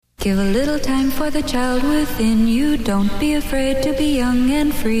Give a little time for the child within you. Don't be afraid to be young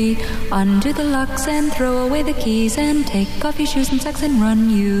and free. Undo the locks and throw away the keys and take off your shoes and socks and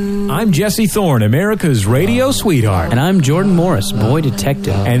run you. I'm Jesse Thorne, America's radio sweetheart. And I'm Jordan Morris, boy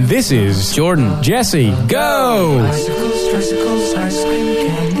detective. And this is Jordan. Jesse, go! Bicycles, tricycles, ice cream,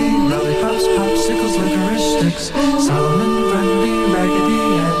 candy, lollipops, popsicles, licorice sticks, Solomon, Grundy,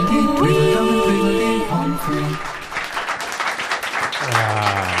 Raggedy Andy, Tweedledum and Tweedledee, home free.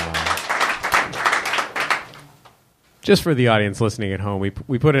 Just for the audience listening at home, we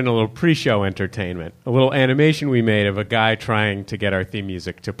put in a little pre-show entertainment, a little animation we made of a guy trying to get our theme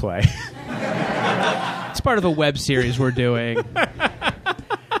music to play. It's part of a web series we're doing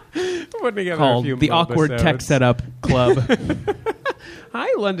called The Awkward episodes. Tech Setup Club.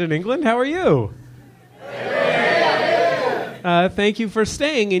 Hi, London, England. How are you? Thank you for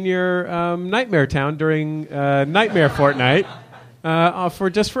staying in your nightmare town during Nightmare Fortnight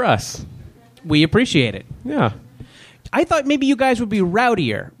for us. We appreciate it. Yeah. I thought maybe you guys would be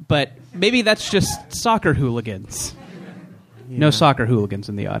rowdier, but maybe that's just soccer hooligans. Yeah. No soccer hooligans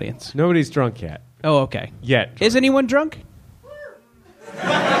in the audience. Nobody's drunk yet. Oh, okay. Yet. Is anyone drunk?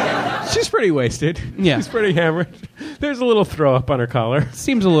 She's pretty wasted. Yeah. She's pretty hammered. There's a little throw up on her collar.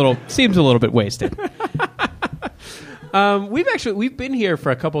 Seems a little bit wasted. We've been here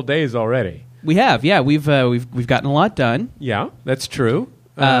for a couple days already. We have, yeah. We've gotten a lot done. Yeah, that's true.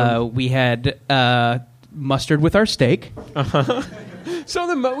 We had mustard with our steak.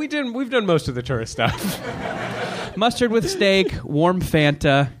 So we've done most of the tourist stuff. Mustard with steak, warm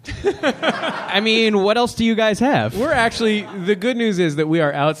Fanta. I mean, what else do you guys have? The good news is that we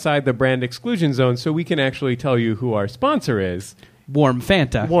are outside the brand exclusion zone, so we can actually tell you who our sponsor is. Warm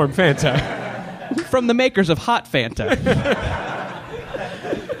Fanta. Warm Fanta. From the makers of Hot Fanta.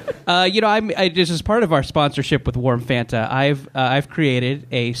 Just as part of our sponsorship with Warm Fanta, I've created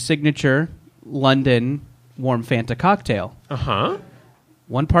a signature London Warm Fanta cocktail.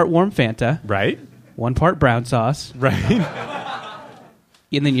 1 part Warm Fanta. Right. 1 part brown sauce. Right.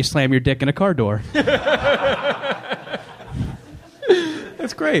 And then you slam your dick in a car door. That's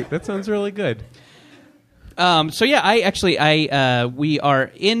great. That sounds really good. We're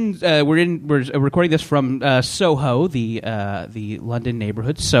recording this from Soho, the London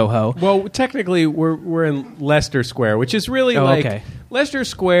neighborhood, Soho. Well, technically, we're in Leicester Square, which is really okay. Leicester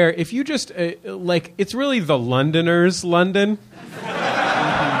Square. If you just it's really the Londoners' London.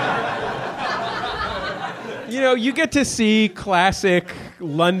 You get to see classic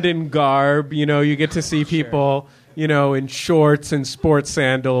London garb. You get to see people. In shorts and sports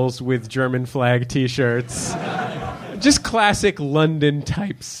sandals with German flag T-shirts. Just classic London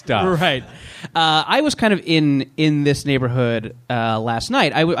type stuff. Right. I was kind of in this neighborhood last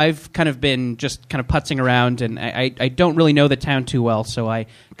night. I've kind of been just kind of putzing around, and I don't really know the town too well, so I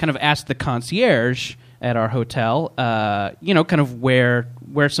kind of asked the concierge at our hotel, kind of where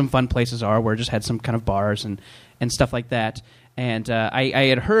some fun places are, where I just had some kind of bars and stuff like that. And I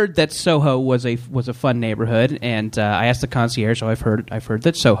had heard that Soho was a fun neighborhood, and I asked the concierge. So I've heard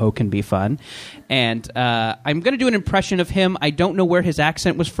that Soho can be fun, and I'm going to do an impression of him. I don't know where his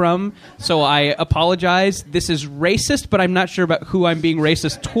accent was from, so I apologize. This is racist, but I'm not sure about who I'm being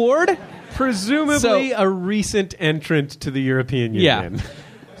racist toward. Presumably a recent entrant to the European Union. Yeah.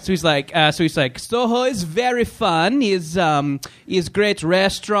 So he's like, Soho is very fun. Is great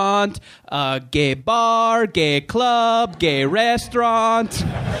restaurant, gay bar, gay club, gay restaurant.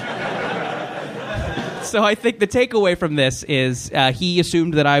 So I think the takeaway from this is he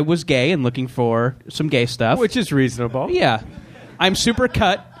assumed that I was gay and looking for some gay stuff, Which is reasonable. Yeah, I'm super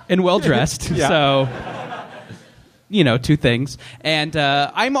cut and well dressed, Yeah. so. 2 things, and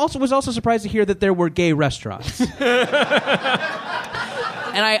was also surprised to hear that there were gay restaurants.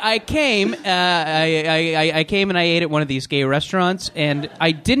 And I came and I ate at one of these gay restaurants, and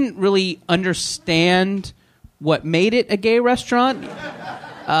I didn't really understand what made it a gay restaurant.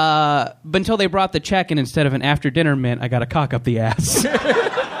 But until they brought the check, and instead of an after-dinner mint, I got a cock up the ass.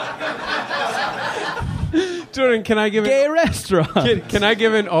 Jordan, can I give gay restaurant? Can I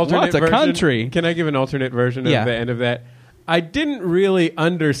give an alternate What's a version? country? Can I give an alternate version of Yeah. the end of that? I didn't really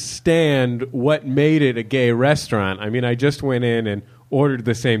understand what made it a gay restaurant. I mean, I just went in and ordered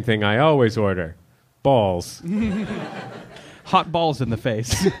the same thing I always order. Balls. Hot balls in the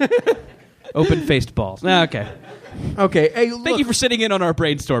face. Open-faced balls. Okay. Okay. Hey, look, Thank you for sitting in on our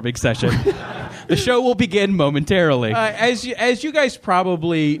brainstorming session. The show will begin momentarily. As you guys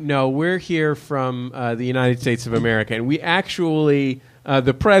probably know, we're here from the United States of America, and we actually,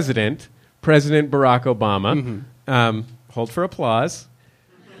 the President Barack Obama, hold for applause,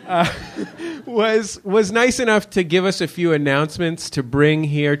 was nice enough to give us a few announcements to bring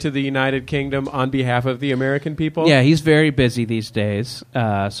here to the United Kingdom on behalf of the American people. Yeah, he's very busy these days.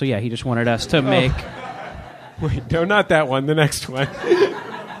 So yeah, he just wanted us to make... Wait, no, not that one. The next one.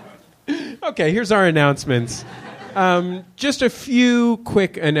 Okay, here's our announcements. Just a few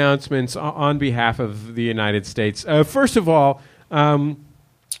quick announcements on behalf of the United States. First of all,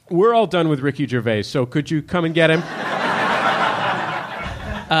 we're all done with Ricky Gervais, so could you come and get him?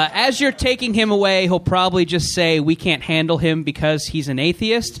 As you're taking him away, he'll probably just say, we can't handle him because he's an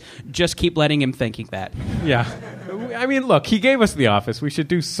atheist. Just keep letting him thinking that. Yeah. I mean, look, he gave us The Office. We should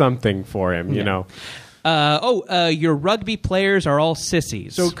do something for him, you know. Your rugby players are all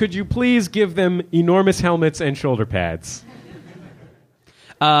sissies. So could you please give them enormous helmets and shoulder pads?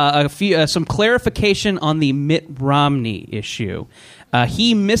 Some clarification on the Mitt Romney issue.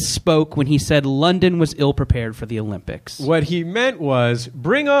 He misspoke when he said London was ill-prepared for the Olympics. What he meant was,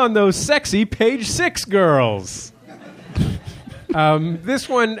 bring on those sexy Page Six girls. This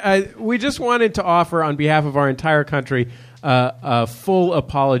one, we just wanted to offer on behalf of our entire country a full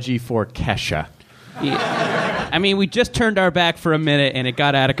apology for Kesha. Yeah. I mean, we just turned our back for a minute and it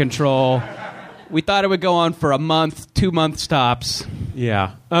got out of control. We thought it would go on for a month, 2 month stops.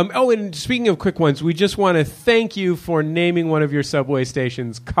 Yeah. And speaking of quick ones, we just want to thank you for naming one of your subway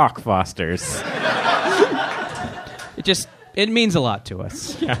stations Cockfosters. It means a lot to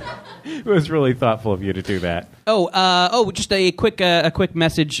us. Yeah. It was really thoughtful of you to do that. Just a quick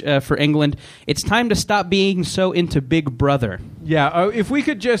message for England. It's time to stop being so into Big Brother. Yeah, if we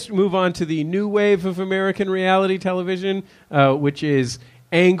could just move on to the new wave of American reality television, which is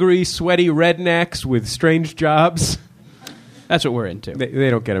angry, sweaty rednecks with strange jobs. That's what we're into. They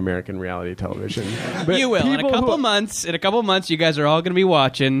don't get American reality television. But you will. In a couple of months, you guys are all going to be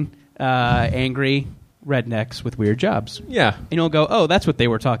watching angry rednecks with weird jobs. Yeah. And you'll go, oh, that's what they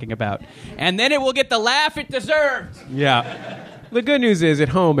were talking about. And then it will get the laugh it deserved. Yeah. The good news is, at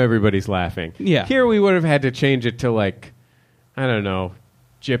home, everybody's laughing. Yeah. Here, we would have had to change it to, like, I don't know,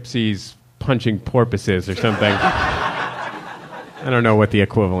 gypsies punching porpoises or something. I don't know what the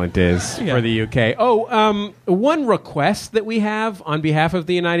equivalent is for the UK. One request that we have on behalf of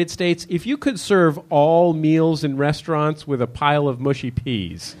the United States, if you could serve all meals in restaurants with a pile of mushy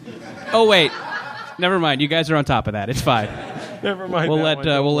peas. Oh, wait. Never mind. You guys are on top of that. It's fine. Never mind. We'll let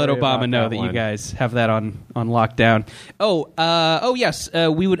Obama know that you guys have that on lockdown. Yes.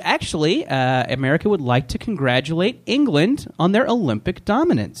 We would actually, America would like to congratulate England on their Olympic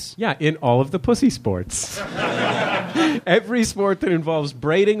dominance. Yeah, in all of the pussy sports. Every sport that involves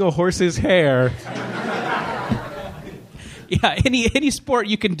braiding a horse's hair. Yeah, any sport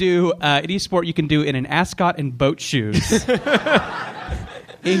you can do. Any sport you can do in an ascot and boat shoes.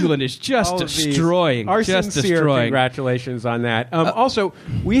 England is just destroying. Our sincere congratulations on that. Also,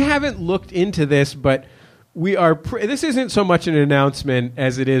 we haven't looked into this, but we are. This isn't so much an announcement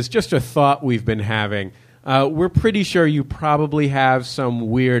as it is just a thought we've been having. We're pretty sure you probably have some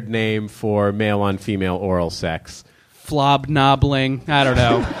weird name for male-on-female oral sex. Flobnobbling. I don't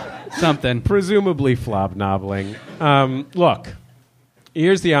know. Something. Presumably flobnobbling. Look,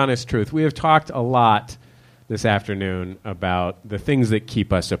 here's the honest truth. We have talked a lot this afternoon about the things that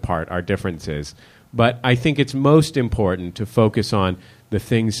keep us apart, our differences. But I think it's most important to focus on the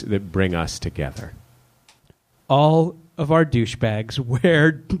things that bring us together. All of our douchebags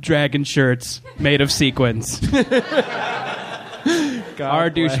wear dragon shirts made of sequins. Our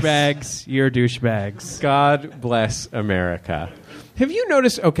douchebags, your douchebags. God bless America. Have you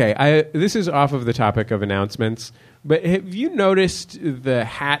noticed, this is off of the topic of announcements, but have you noticed the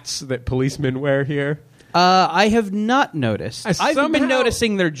hats that policemen wear here? I have not noticed. I've been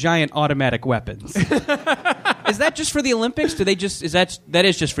noticing their giant automatic weapons. Is that just for the Olympics? That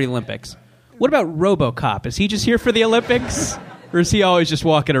is just for the Olympics? What about RoboCop? Is he just here for the Olympics? Or is he always just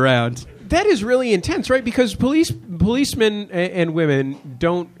walking around? That is really intense, right? Because policemen and women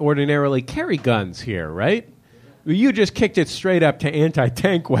don't ordinarily carry guns here, right? You just kicked it straight up to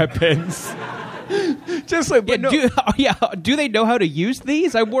anti-tank weapons. Just like, do they know how to use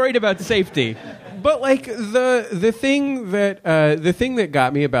these? I'm worried about safety. But like the thing that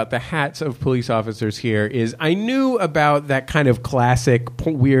got me about the hats of police officers here is I knew about that kind of classic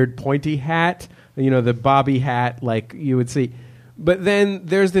weird pointy hat, the bobby hat like you would see. But then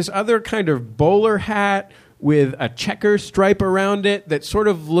there's this other kind of bowler hat with a checker stripe around it that sort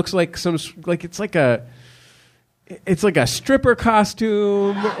of looks like it's like a stripper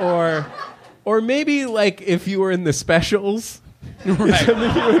costume or maybe like if you were in the specials. Right.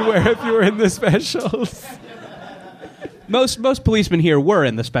 Something you would wear if you were in the specials. Most policemen here were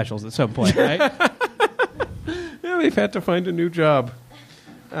in the specials at some point, right? Yeah, they've had to find a new job.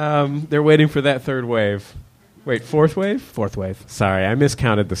 They're waiting for that third wave. Wait, fourth wave? Fourth wave. Sorry, I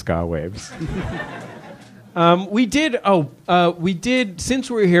miscounted the ska waves. We did, since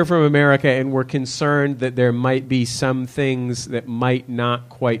we're here from America and we're concerned that there might be some things that might not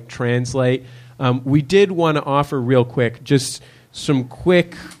quite translate, we did want to offer real quick just some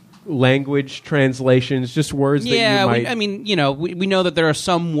quick language translations, just words that you might... we know that there are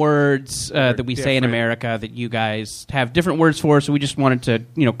some words that we say in America that you guys have different words for, so we just wanted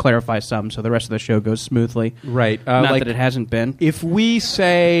to, clarify some so the rest of the show goes smoothly. Right. Not that it hasn't been. If we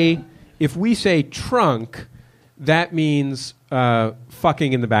say trunk, that means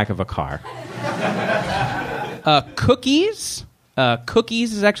fucking in the back of a car. Cookies.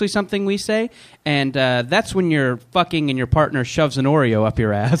 Cookies is actually something we say, and that's when you're fucking and your partner shoves an Oreo up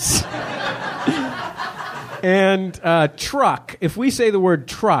your ass. And truck. If we say the word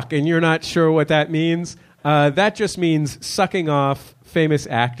truck and you're not sure what that means, that just means sucking off famous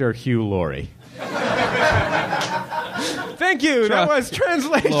actor Hugh Laurie. Thank you. That was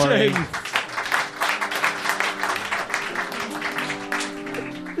translation. Laurie.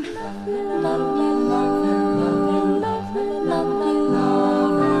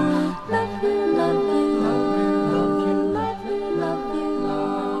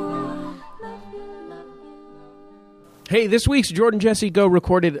 Hey, this week's Jordan Jesse Go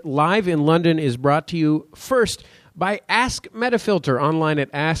recorded live in London is brought to you first by Ask Metafilter, online at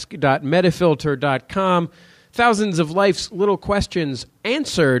ask.metafilter.com. Thousands of life's little questions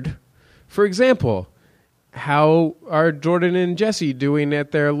answered. For example, how are Jordan and Jesse doing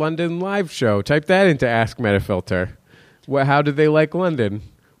at their London live show? Type that into Ask Metafilter. How did they like London?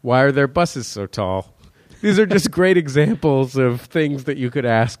 Why are their buses so tall? These are just great examples of things that you could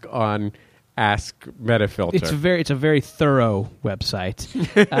ask on Ask Metafilter. It's a very thorough website.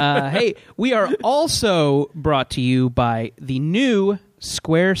 Hey, we are also brought to you by the new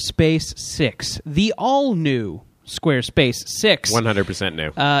Squarespace 6, the all-new Squarespace 6. 100%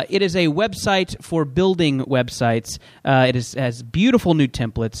 new. It is a website for building websites. It has beautiful new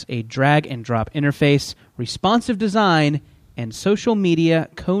templates, a drag-and-drop interface, responsive design, and social media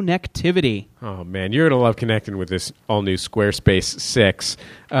connectivity. Oh, man, you're going to love connecting with this all-new Squarespace 6.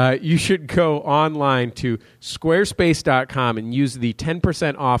 You should go online to squarespace.com and use the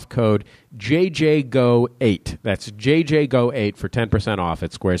 10% off code JJGO8. That's JJGO8 for 10% off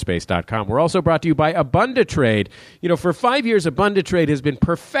at squarespace.com. We're also brought to you by Abundatrade. For 5 years, Abundatrade has been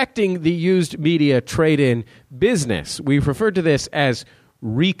perfecting the used media trade-in business. We've referred to this as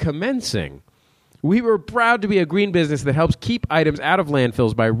recommencing. We were proud to be a green business that helps keep items out of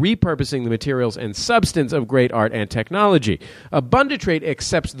landfills by repurposing the materials and substance of great art and technology. Abundatrade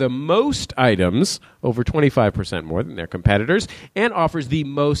accepts the most items, over 25% more than their competitors, and offers the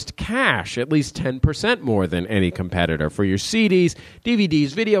most cash, at least 10% more than any competitor, for your CDs,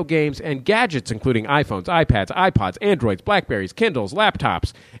 DVDs, video games, and gadgets, including iPhones, iPads, iPods, Androids, Blackberries, Kindles,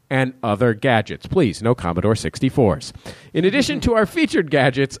 laptops, and other gadgets. Please, no Commodore 64s. In addition to our featured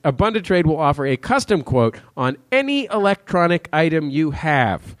gadgets, Abundatrade will offer a custom quote on any electronic item you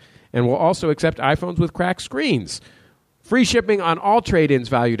have, and will also accept iPhones with cracked screens. Free shipping on all trade-ins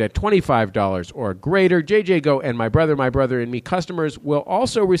valued at $25 or greater. JJ Go and My Brother and Me customers will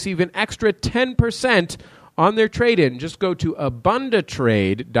also receive an extra 10% on their trade-in. Just go to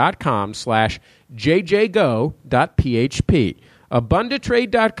abundatrade.com/jjgo.php.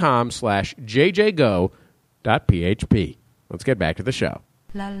 abundatrade.com/jjgo.php. Let's get back to the show.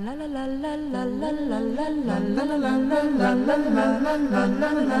 La la la la la la la la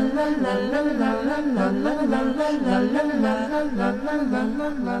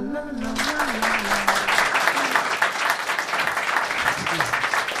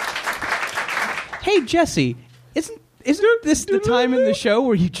Hey, Jesse, isn't this the time in the show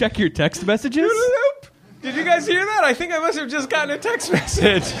where you check your text messages? Did you guys hear that? I think I must have just gotten a text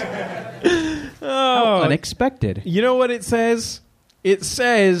message. How unexpected. You know what it says? It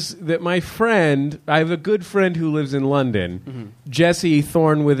says that my friend, I have a good friend who lives in London, Jesse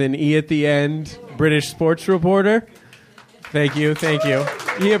Thorne with an E at the end, British sports reporter. Thank you.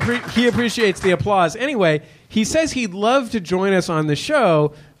 He appreciates the applause. Anyway, he says he'd love to join us on the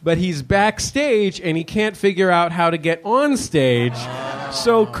show, but he's backstage and he can't figure out how to get on stage.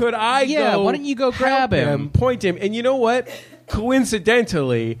 So could I go? Why don't you go grab him? Point him. And you know what?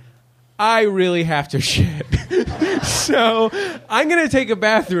 Coincidentally, I really have to shit. So I'm going to take a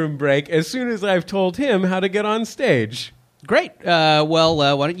bathroom break as soon as I've told him how to get on stage. Great. Why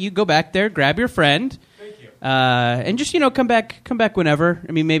don't you go back there, grab your friend. Thank you. And just, come back whenever.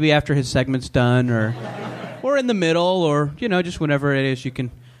 I mean, maybe after his segment's done or in the middle or, just whenever it is you can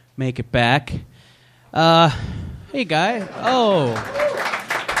make it back. Hey, guy. Oh.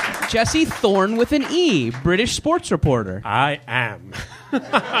 Jesse Thorne with an E, British sports reporter. I am.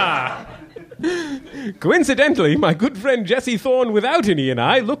 Coincidentally, my good friend Jesse Thorne without an E and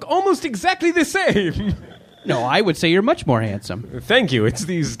I look almost exactly the same. No, I would say you're much more handsome. Thank you. It's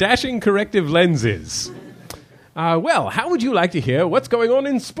these dashing corrective lenses. Well, how would you like to hear what's going on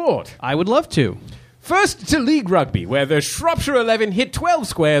in sport? I would love to. First to League Rugby, where the Shropshire 11 hit 12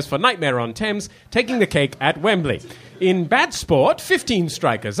 squares for Nightmare on Thames, taking the cake at Wembley. In bad sport, 15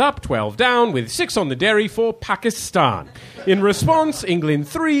 strikers up, 12 down, with 6 on the derry for Pakistan. In response, England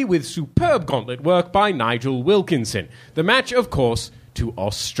 3 with superb gauntlet work by Nigel Wilkinson. The match, of course, to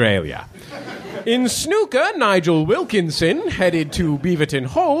Australia. In snooker, Nigel Wilkinson headed to Beaverton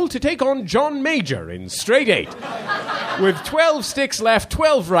Hole to take on John Major in straight 8. With 12 sticks left,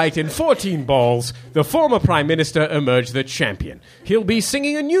 12 right, and 14 balls, the former Prime Minister emerged the champion. He'll be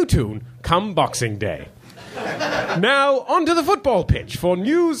singing a new tune come Boxing Day. Now, onto the football pitch for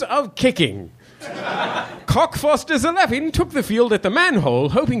news of kicking. Cockfosters 11 took the field at the Manhole,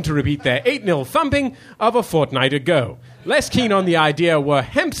 hoping to repeat their 8-0 thumping of a fortnight ago. Less keen on the idea were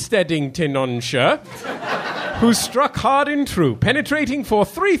Hempsteadingtonshire, who struck hard and true, penetrating for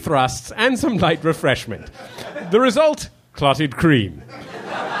 3 thrusts and some light refreshment. The result, clotted cream.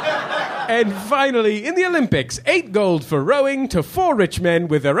 And finally, in the Olympics, 8 gold for rowing to 4 rich men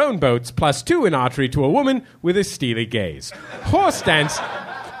with their own boats, plus 2 in archery to a woman with a steely gaze. Horse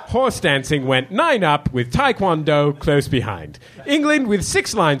dancing went 9 up, with Taekwondo close behind. England with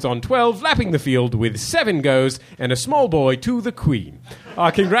 6 lines on 12, lapping the field with 7 goes, and a small boy to the Queen.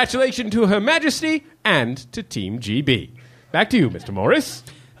 Our congratulations to Her Majesty and to Team GB. Back to you, Mr. Morris.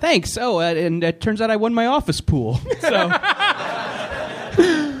 Thanks. Oh, and it turns out I won my office pool. So...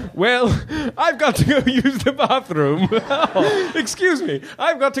 Well, I've got to go use the bathroom. Excuse me.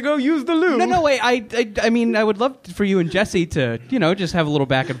 I've got to go use the loo. No, wait. I mean, I would love for you and Jesse to, just have a little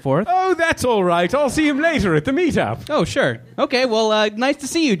back and forth. Oh, that's all right. I'll see him later at the meetup. Oh, sure. Okay, well, nice to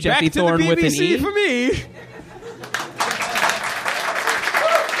see you, Jesse Thorne with an E. Back to the BBC for me.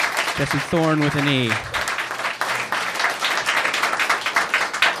 Jesse Thorne with an E.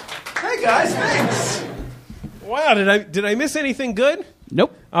 Hey, guys, thanks. Wow, did I miss anything good?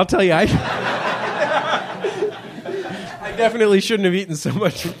 Nope. I'll tell you, I definitely shouldn't have eaten so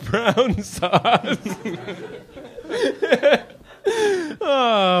much brown sauce.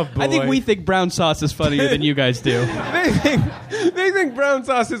 Oh, boy. I think we think brown sauce is funnier than you guys do. They think brown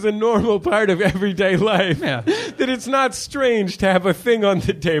sauce is a normal part of everyday life. Yeah. That it's not strange to have a thing on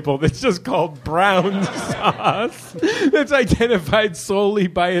the table that's just called brown sauce, that's identified solely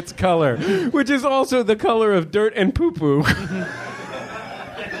by its color, which is also the color of dirt and poo-poo.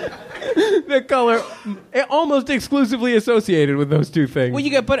 The color almost exclusively associated with those two things. Well, you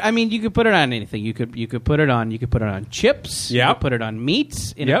could put it on anything. You could put it on chips. Yep. You could put it on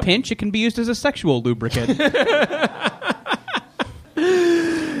meats. In Yep. a pinch, it can be used as a sexual lubricant.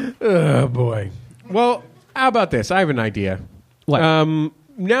 Oh, boy. Well, how about this? I have an idea. What?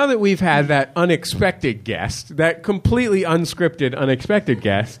 Now that we've had that unexpected guest, that completely unscripted unexpected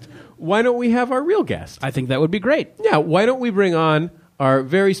guest, why don't we have our real guest? I think that would be great. Yeah, why don't we bring on our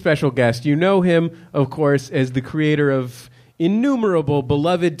very special guest? You know him, of course, as the creator of innumerable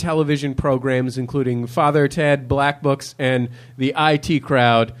beloved television programs, including Father Ted, Black Books, and the IT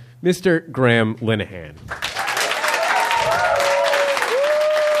Crowd, Mr. Graham Linehan.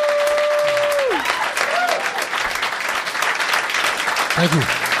 Thank you.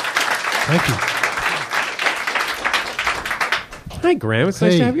 Thank you. Hi, Graham. It's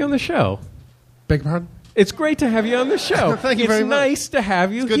nice to have you on the show. Beg your pardon? It's great to have you on the show. Thank you very much. It's nice to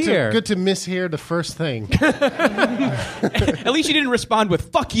have you Good here. to mishear the first thing. At least you didn't respond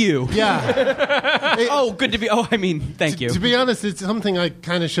with "fuck you." Yeah. Oh, good to be. Oh, I mean, thank you. To be honest, it's something I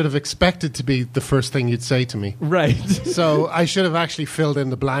kind of should have expected to be the first thing you'd say to me. Right. So I should have actually filled in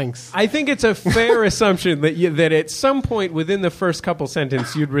the blanks. I think it's a fair assumption that at some point within the first couple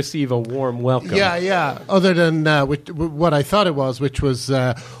sentences you'd receive a warm welcome. Yeah. Other than what I thought it was, which was,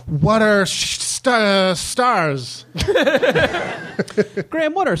 what are stars?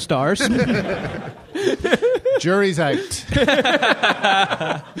 Graham, what are stars? Jury's out.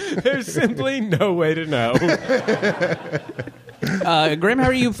 There's simply no way to know. Graham, how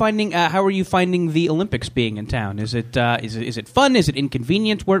are you finding the Olympics being in town? Is it fun? Is it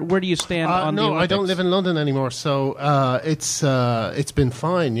inconvenient? Where do you stand on the No, Olympics? I don't live in London anymore, so it's been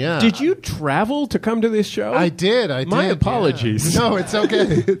fine. Yeah. Did you travel to come to this show? I did. My did, apologies. yeah. No, it's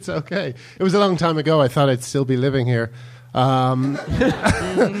okay. It's okay. It was a long time ago. I thought I'd still be living here. No,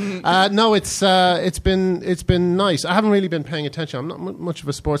 it's been nice. I haven't really been paying attention. I'm not much of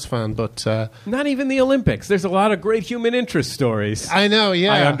a sports fan, but Not even the Olympics. There's a lot of great human interest stories. I know.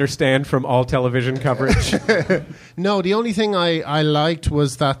 Yeah, I understand from all television coverage. No, the only thing I liked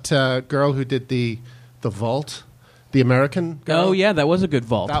was that girl who did the vault, the American girl. Oh yeah, that was a good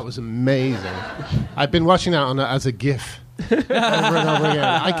vault. That was amazing. I've been watching that as a GIF over and over again.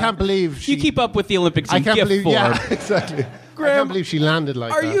 I can't believe you keep up with the Olympics in I can't GIF believe. form. Yeah, exactly. I can't believe she landed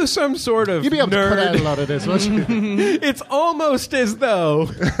like Are that. you some sort of You'd be able nerd? to put out a lot of this, wouldn't you? It's almost as though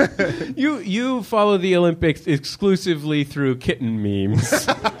you follow the Olympics exclusively through kitten memes.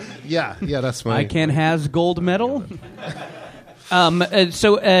 Yeah, that's my. ICANN has gold medal.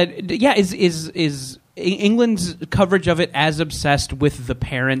 Is England's coverage of it as obsessed with the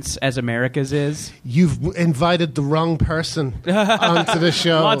parents as America's is? You've invited the wrong person onto the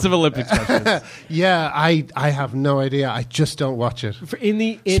show. Lots of Olympics questions. Yeah, I have no idea. I just don't watch it.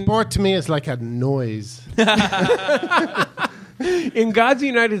 Sport to me is like a noise. In God's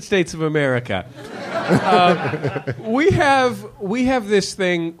United States of America, we have this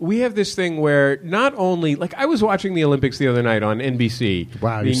thing where not only, like, I was watching the Olympics the other night on NBC.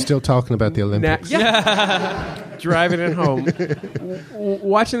 Wow, you're still talking about the Olympics. Driving it home.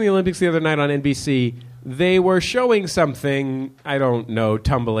 Watching the Olympics the other night on NBC, they were showing something, I don't know,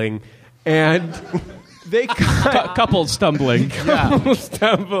 tumbling, and they cut Couples stumbling.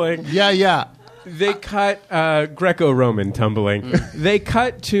 tumbling. Yeah. They cut Greco-Roman tumbling. They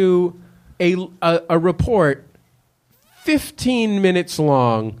cut to a report 15 minutes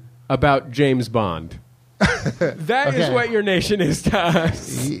long about James Bond. That is Okay. what your nation is to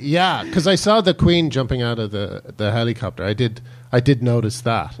us. Yeah, because I saw the Queen jumping out of the helicopter. I did notice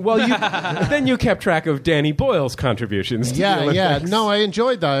that. Well, then you kept track of Danny Boyle's contributions to the Yeah. Olympics. No, I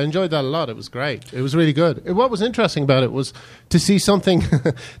enjoyed that. I enjoyed that a lot. It was great. It was really good. What was interesting about it was to see something,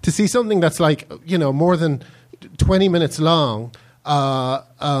 that's like, more than 20 minutes long,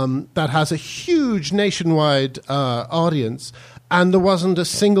 that has a huge nationwide audience, and there wasn't a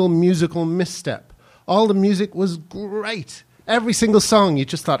single musical misstep. All the music was great. Every single song, you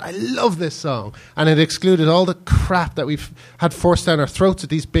just thought, I love this song. And it excluded all the crap that we've had forced down our throats at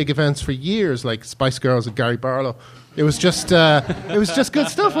these big events for years, like Spice Girls and Gary Barlow. It was just good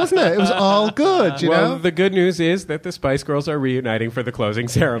stuff, wasn't it? It was all good, you Well, know? the good news is that the Spice Girls are reuniting for the closing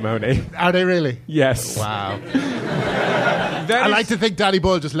ceremony. Are they really? Yes. Wow. That I is- like to think Daddy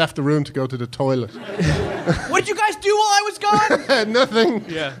Boyle just left the room to go to the toilet. What did you guys do while I was gone? Nothing.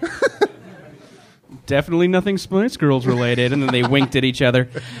 Yeah. Definitely nothing Spice Girls related, and then they winked at each other.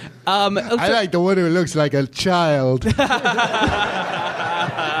 I like the one who looks like a child.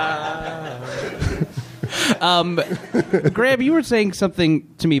 Graham, you were saying something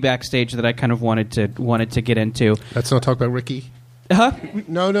to me backstage that I kind of wanted to get into. Let's not talk about Ricky. Huh?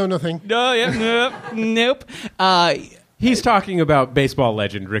 No, nothing. No, yeah, nope. He's talking about baseball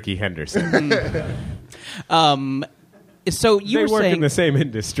legend Ricky Henderson. So you They were work saying in the same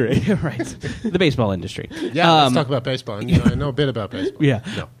industry. right, the baseball industry. Yeah, let's talk about baseball. I know a bit about baseball. Yeah.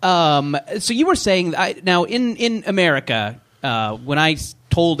 So you were saying now in America, when I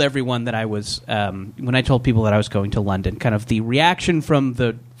told everyone that I was when I told people that I was going to London, kind of the reaction from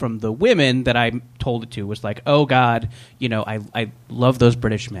the women that I told it to was like, oh God, I love those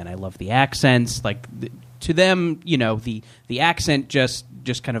British men. I love the accents. Like to them, the accent just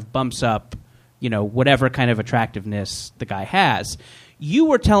kind of bumps up, whatever kind of attractiveness the guy has. You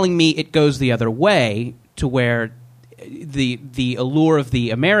were telling me it goes the other way, to where the allure of the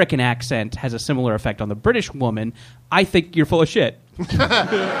American accent has a similar effect on the British woman. I think you're full of shit.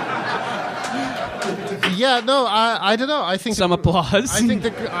 Yeah, no, I don't know. I think Some applause.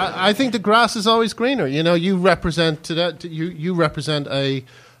 I think the grass is always greener. You represent you represent a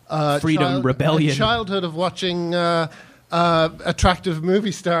Freedom rebellion. a childhood of watching attractive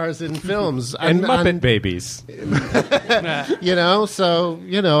movie stars in films and Muppet Babies. I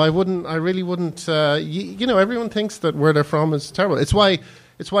really wouldn't. Everyone thinks that where they're from is terrible. It's why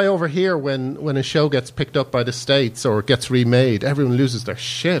over here when a show gets picked up by the States or gets remade, everyone loses their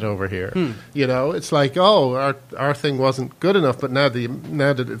shit over here. It's like, oh, our thing wasn't good enough, but now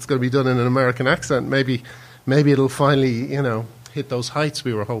that it's going to be done in an American accent, maybe it'll finally hit those heights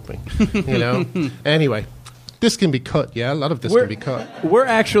we were hoping. Anyway. This can be cut, yeah. A lot of this can be cut. We're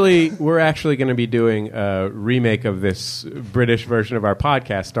actually going to be doing a remake of this British version of our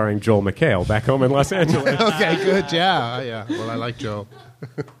podcast starring Joel McHale back home in Los Angeles. Okay, good, yeah. Well, I like Joel.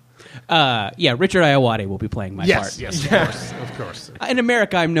 Richard Iowade will be playing my part. Yes, of course. In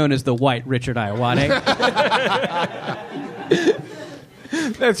America, I'm known as the white Richard Iowade.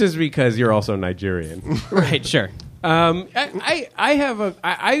 That's just because you're also Nigerian. Right, sure. I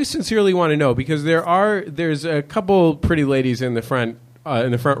sincerely want to know because there's a couple pretty ladies in the front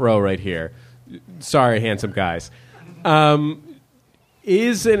row right here. Sorry, handsome guys.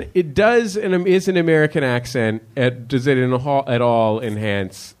 Is an American accent does it at all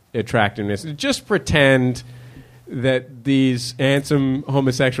enhance attractiveness? Just pretend that these handsome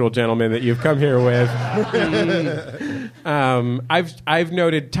homosexual gentlemen that you've come here with. I've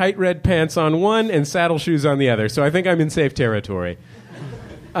noted tight red pants on one and saddle shoes on the other, so I think I'm in safe territory.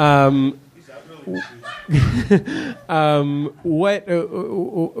 What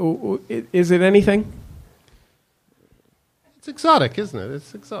is it? Anything? It's exotic, isn't it?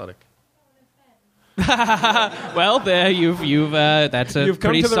 It's exotic. Well, there you've that's a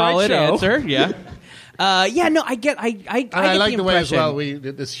pretty solid answer. Yeah. No, I get. I like the way as impression-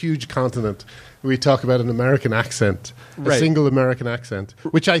 well. This huge continent. We talk about an American accent, Right. a single American accent,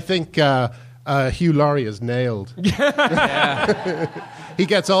 which I think Hugh Laurie has nailed. He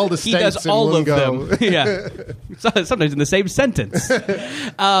gets all the He states does in all one of go. them. Yeah. Sometimes in the same sentence.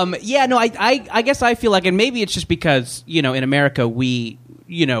 I guess I feel like, and maybe it's just because, in America we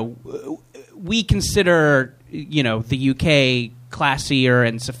consider, the UK classier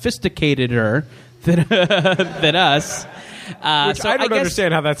and sophisticateder than us. Which So I don't guess-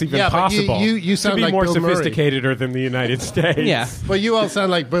 understand how that's even Yeah, but possible. you sound to be like more Bill Murray. sophisticated than the United States. Yeah. But you all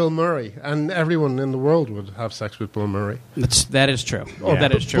sound like Bill Murray, and everyone in the world would have sex with Bill Murray. That is true. Or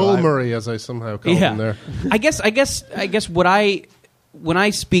That is true. Bull Murray, as I somehow call him there. I guess when I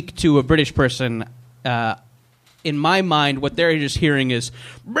speak to a British person, in my mind, what they're just hearing is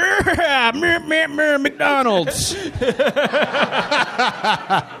McDonald's.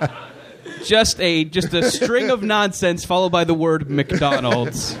 just a string of nonsense followed by the word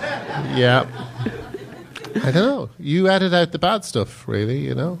McDonald's. Yeah. I don't know. You added out the bad stuff,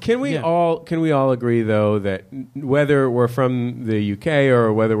 really. Can we Yeah. all agree though that whether we're from the UK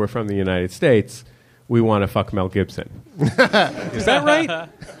or whether we're from the United States, we want to fuck Mel Gibson? Is that right?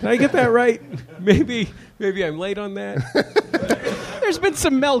 Did I get that right? Maybe I'm late on that. There's been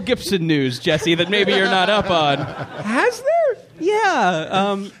some Mel Gibson news, Jesse, that maybe you're not up on. Has there?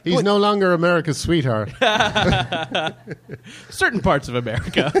 Yeah. He's no longer America's sweetheart. Certain parts of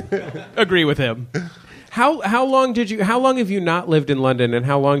America agree with him. How long have you not lived in London, and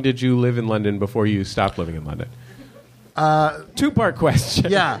how long did you live in London before you stopped living in London? Two-part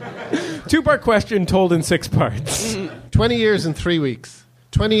question. Yeah. Two-part question told in 6 parts. 20 years and 3 weeks.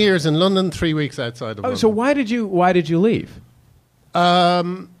 20 years in London, 3 weeks outside of Oh, London. so why did you leave?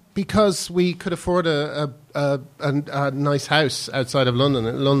 Because we could afford a nice house outside of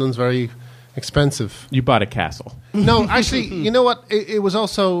London. London's very expensive. You bought a castle. No, actually, you know what? It was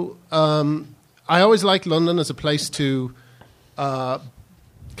also... I always liked London as a place to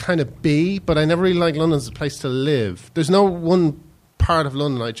kind of be, but I never really liked London as a place to live. There's no one part of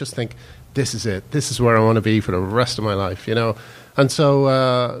London I just think, this is it. This is where I want to be for the rest of my life, And so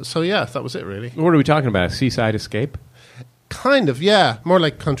yeah, that was it, really. What are we talking about? A seaside escape? Kind of, yeah. More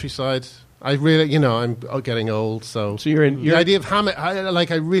like countryside. I really, I'm getting old, so So the idea of hammock.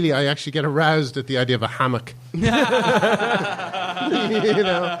 I actually get aroused at the idea of a hammock.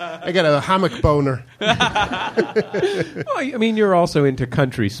 I get a hammock boner. Well, I mean, you're also into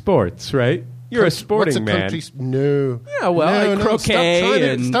country sports, right? You're a sporting man. No. Yeah, well, like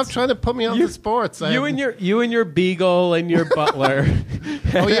croquet Stop trying to put me on the sports. You and your beagle and your butler.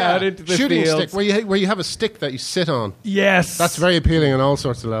 Oh yeah, out into the shooting fields. stick where you have a stick that you sit on. Yes, That's very appealing on all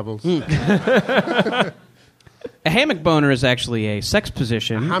sorts of levels. A hammock boner is actually a sex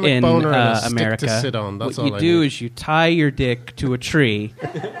position hammock in boner and a stick to America. sit on, that's what all you I do need. is you tie your dick to a tree,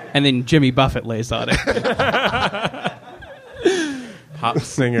 and then Jimmy Buffett lays on it. pop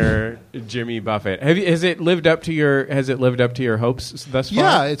singer Jimmy Buffett. Has it lived up to your hopes thus far?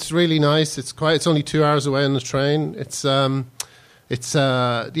 Yeah, it's really nice. It's only 2 hours away on the train. It's the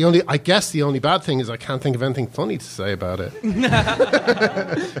only bad thing is I can't think of anything funny to say about it.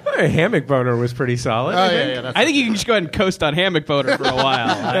 A hammock boner was pretty solid. Oh yeah, I think you can just go ahead and coast on hammock boner for a while.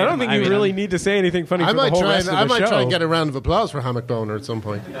 I don't think you really need to say anything funny I for the might whole try. rest of the I might show. try and get a round of applause for hammock boner at some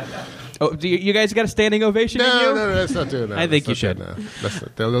point. Oh, do you guys got a standing ovation in you? No, let's not do it now. I think you Let's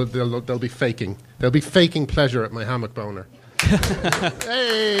not do it now. They'll be faking. They'll be faking pleasure at my hammock boner.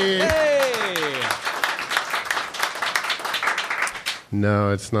 Hey. Hey!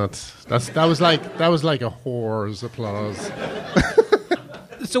 No, it's not. That was like a whore's applause.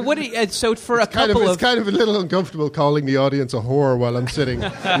 So what? So for a It's couple kind of a little uncomfortable calling the audience a whore while I'm sitting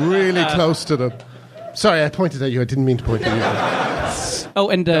really close to them. Sorry, I pointed at you. I didn't mean to point at you.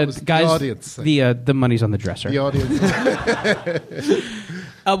 and was the guys, audience. the money's on the dresser. The audience.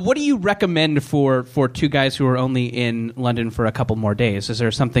 What do you recommend for two guys who are only in London for a couple more days? Is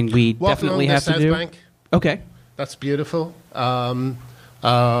there something we Walk definitely along have the to South do? Bank. Okay. That's beautiful.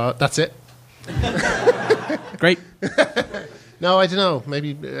 That's it. Great. No, I don't know.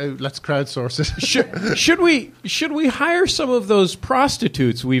 Maybe let's crowdsource it. Should we hire some of those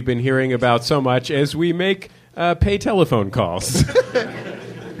prostitutes we've been hearing about so much as we make pay telephone calls?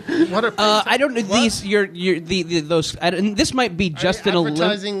 What are I don't know these. Those. This might be just an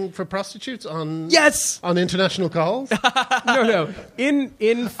advertising for prostitutes on Yes! on international calls. No. In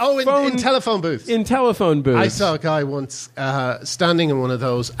Telephone booths. In telephone booths. I saw a guy once standing in one of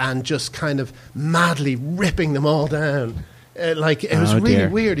those and just kind of madly ripping them all down. It was really dear.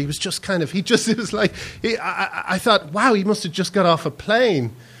 weird. He was just it was like, I thought, wow, he must have just got off a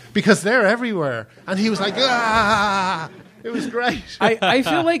plane because they're everywhere. And he was like, ah! It was great. I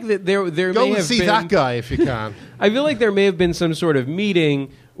feel like that there Go may and have see been, that guy if you can. I feel like there may have been some sort of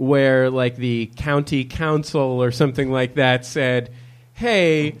meeting where, like, the county council or something like that said,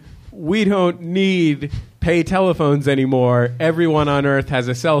 "Hey, we don't need pay telephones anymore. Everyone on Earth has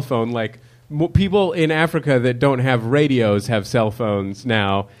a cell phone." Like, people in Africa that don't have radios have cell phones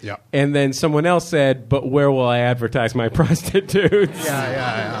now. Yeah. And then someone else said, "But where will I advertise my prostitutes?"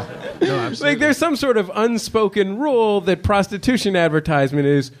 Yeah. No, absolutely. Like, there's some sort of unspoken rule that prostitution advertisement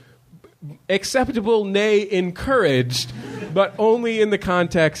is acceptable, nay, encouraged, but only in the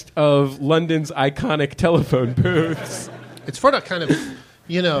context of London's iconic telephone booths. It's for that kind of,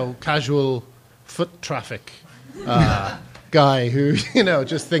 casual foot traffic guy who,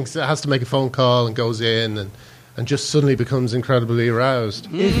 just thinks it has to make a phone call and goes in and just suddenly becomes incredibly aroused.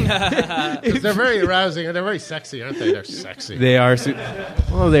 'Cause they're very arousing and they're very sexy, aren't they? They're sexy. They are.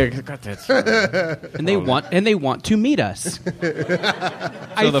 They're got that. And they want to meet us.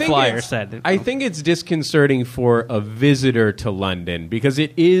 So the flyer said. I think it's disconcerting for a visitor to London because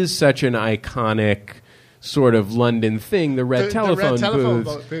it is such an iconic sort of London thing, the red telephone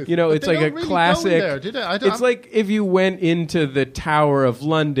booth. booth. It's But like they a don't really classic. go in there, do they? It's like if you went into the Tower of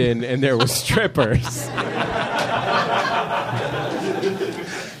London and there were strippers.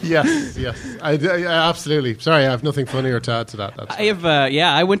 Yes. I absolutely. Sorry, I have nothing funnier to add to that. That's I have.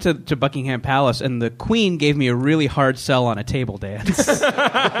 I went to Buckingham Palace, and the Queen gave me a really hard sell on a table dance.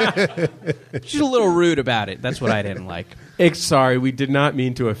 She's a little rude about it. That's what I didn't like. Sorry, we did not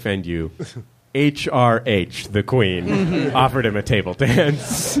mean to offend you. HRH, the Queen, offered him a table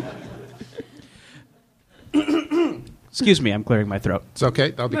dance. Excuse me, I'm clearing my throat. It's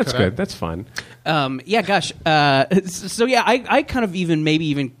okay. That'll be That's cut good. out. That's fun. Yeah, gosh. So yeah, I kind of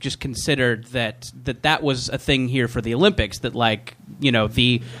even just considered that was a thing here for the Olympics. That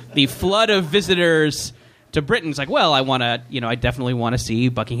the flood of visitors to Britain's like, well, I definitely want to see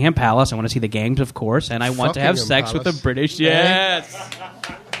Buckingham Palace. I want to see the games, of course, and I want to have Buckingham sex with Palace. the British. Yes,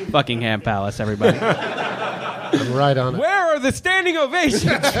 Buckingham Palace, everybody. I'm right on it. Where are the standing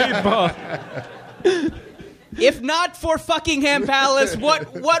ovations, people? If not for Buckingham Palace,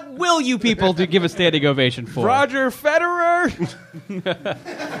 what will you people to give a standing ovation for? Roger Federer?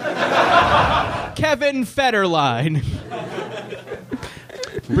 Kevin Federline.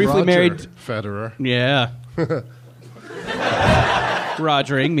 Briefly Roger married. Federer. Yeah.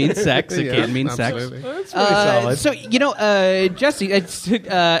 Rogering means sex. It can mean absolutely. That's pretty solid. So Jesse,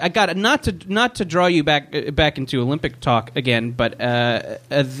 I got not to draw you back into Olympic talk again, but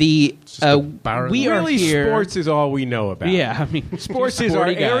we are Really, here. sports is all we know about. Yeah, I mean, Sports is our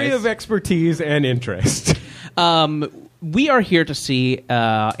sporty guys. area of expertise and interest. We are here to see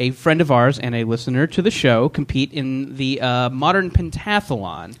a friend of ours and a listener to the show compete in the modern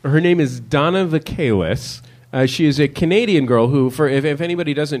pentathlon. Her name is Donna Vakalis. She is a Canadian girl who, if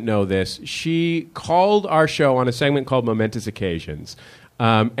anybody doesn't know this, she called our show on a segment called Momentous Occasions.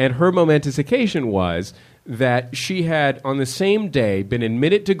 And her momentous occasion was that she had, on the same day, been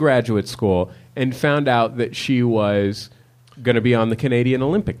admitted to graduate school and found out that she was going to be on the Canadian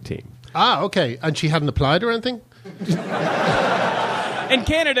Olympic team. Ah, okay. And she hadn't applied or anything? In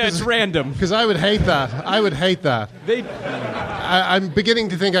Canada, it's random. Because I would hate that. I'm beginning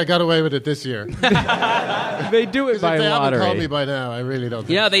to think I got away with it this year. They do it If by they haven't called lottery. me by now, I really don't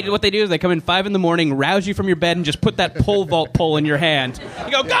think. Yeah, what they do is they come in 5 a.m, rouse you from your bed, and just put that pole vault pole in your hand.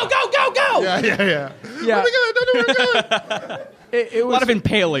 You go, go, go, go, go! Yeah. Yeah. Where are we going? I don't know where we're going. A lot of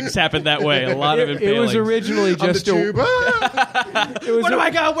impalings happened that way. A lot of impalings. It was originally just tube. Where do I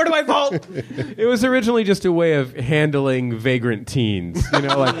go? Where do I vault? It was originally just a way of handling vagrant teens. You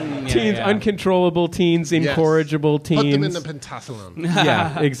know, like teens, uncontrollable teens, incorrigible teens. Put them in the pentathlon.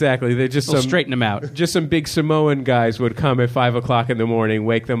 Yeah, exactly. They just We'll straighten them out. Just some big Samoan guys would come at 5 o'clock in the morning,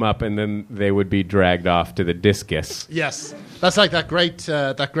 wake them up, and then they would be dragged off to the discus. Yes, that's like that great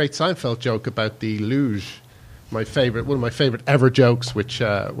Seinfeld joke about the luge. One of my favorite ever jokes,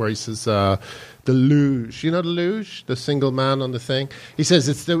 where he says the luge. You know the luge, the single man on the thing. He says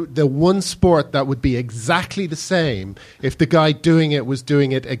it's the one sport that would be exactly the same if the guy doing it was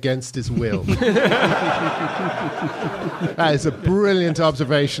doing it against his will. That is a brilliant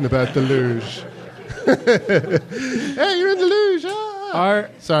observation about the luge. Hey, you're in the luge.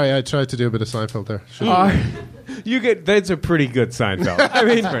 Sorry, I tried to do a bit of Seinfeld there. That's a pretty good Seinfeld. I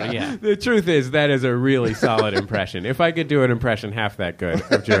mean, the truth is that is a really solid impression. If I could do an impression half that good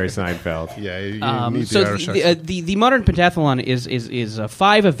of Jerry Seinfeld. Yeah, you need so the Irish accent. the modern pentathlon is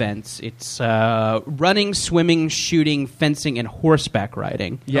 5 events. It's running, swimming, shooting, fencing, and horseback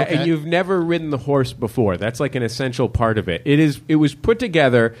riding. Yeah, and you've never ridden the horse before. That's like an essential part of it. It was put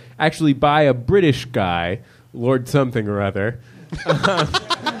together actually by a British guy, Lord something or other.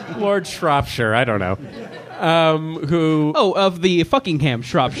 Lord Shropshire, I don't know. Who of the Fuckingham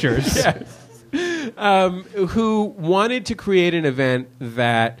Shropshires. Yes. Who wanted to create an event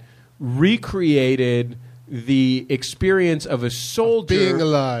that recreated the experience of a soldier Being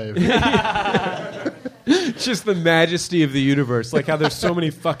alive. Just the majesty of the universe, like how there's so many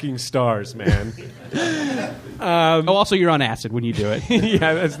fucking stars, man. Also, you're on acid when you do it.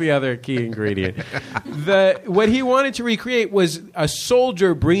 Yeah, that's the other key ingredient. What he wanted to recreate was a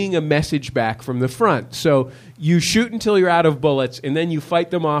soldier bringing a message back from the front. So you shoot until you're out of bullets, and then you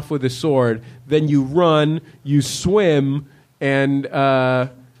fight them off with a sword. Then you run, you swim, and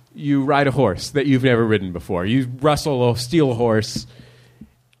you ride a horse that you've never ridden before. You rustle a steel horse.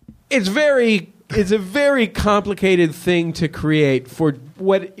 It's a very complicated thing to create for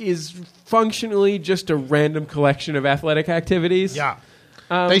what is functionally just a random collection of athletic activities. Yeah.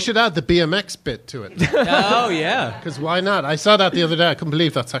 They should add the BMX bit to it. Oh, yeah. Because why not? I saw that the other day. I couldn't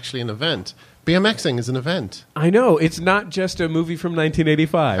believe that's actually an event. BMXing is an event. I know. It's not just a movie from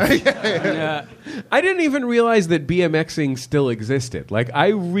 1985. I didn't even realize that BMXing still existed. Like, I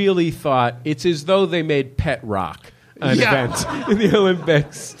really thought it's as though they made Pet Rock an event in the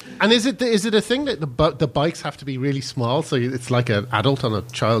Olympics. And is it a thing that the bikes have to be really small, so it's like an adult on a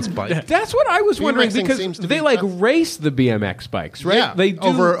child's bike? That's what I was wondering, BMXing because seems to they be like that. race the BMX bikes, right? Yeah, They do.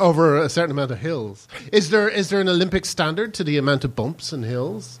 over a certain amount of hills. Is there an Olympic standard to the amount of bumps and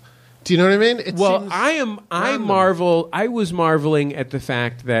hills? Do you know what I mean? It Well, seems I was marveling at the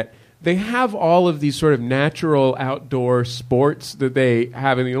fact that they have all of these sort of natural outdoor sports that they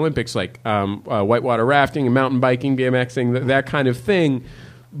have in the Olympics, like whitewater rafting and mountain biking, BMXing, that kind of thing.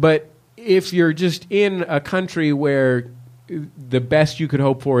 But if you're just in a country where the best you could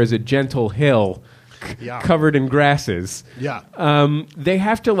hope for is a gentle hill covered in grasses, they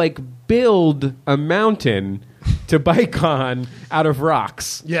have to like build a mountain to bike on out of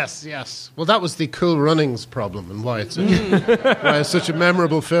rocks. Yes. Well, that was the Cool Runnings problem, and why it's such a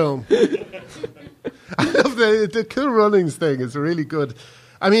memorable film. I love the Cool Runnings thing. Is really good.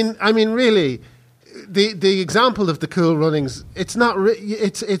 I mean, really, the example of the Cool Runnings. It's not.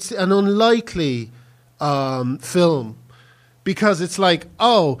 It's an unlikely film because it's like,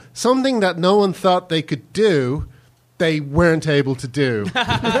 something that no one thought they could do, they weren't able to do.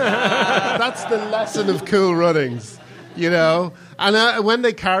 That's the lesson of Cool Runnings, you know. And when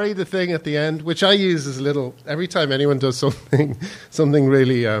they carry the thing at the end, which I use as a little, every time anyone does something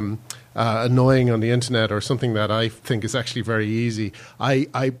really annoying on the internet or something that I think is actually very easy,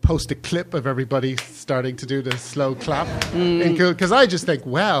 I post a clip of everybody starting to do the slow clap because I just think,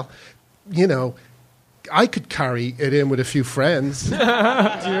 well, you know, I could carry it in with a few friends. Do you know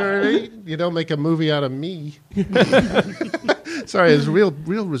what I mean? You don't make a movie out of me. Sorry, there's real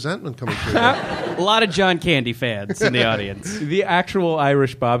resentment coming through there. A lot of John Candy fans in the audience. The actual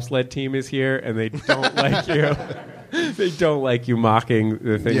Irish bobsled team is here, and they don't like you. They don't like you mocking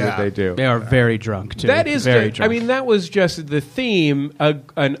the thing that they do. They are very drunk, too. That is very good. drunk. I mean, that was just the theme,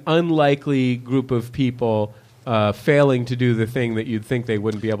 an unlikely group of people failing to do the thing that you'd think they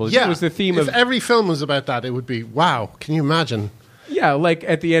wouldn't be able to do. It was the theme if every film was about that, it would be, wow, can you imagine? Yeah, like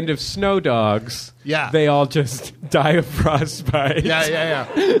at the end of Snow Dogs, they all just die of frostbite. Yeah.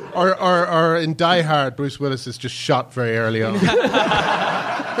 Or in Die Hard, Bruce Willis is just shot very early on.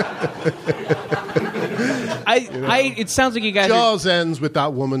 It sounds like you guys. Jaws ends with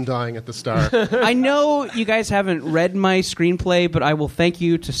that woman dying at the start. I know you guys haven't read my screenplay, but I will thank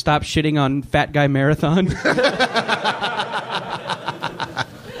you to stop shitting on Fat Guy Marathon.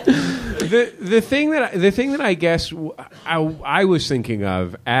 The thing that I guess I was thinking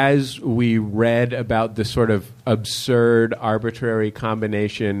of as we read about the sort of absurd, arbitrary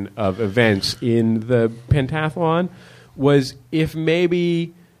combination of events in the pentathlon was if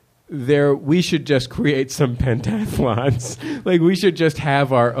maybe we should just create some pentathlons. Like, we should just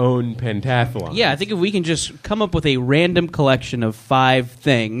have our own pentathlon. Yeah, I think if we can just come up with a random collection of 5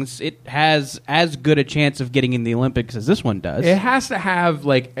 things, it has as good a chance of getting in the Olympics as this one does. It has to have,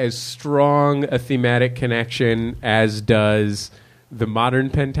 like, as strong a thematic connection as does the modern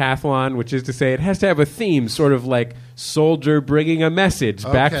pentathlon, which is to say it has to have a theme, sort of like soldier bringing a message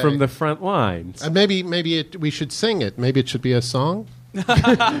back from the front lines. And maybe we should sing it. Maybe it should be a song? No.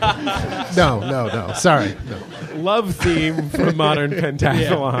 Sorry. No. Love theme for modern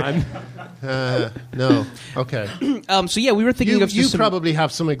pentathlon. No. Okay. So yeah, we were thinking of you some, probably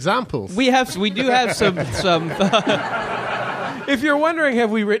have some examples. We do have some. If you're wondering, have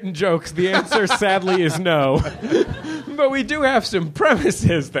we written jokes? The answer, sadly, is no. But we do have some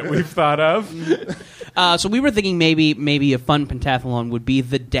premises that we've thought of. So we were thinking maybe a fun pentathlon would be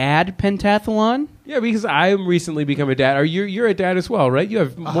the dad pentathlon. Yeah, because I recently become a dad. You're a dad as well, right? You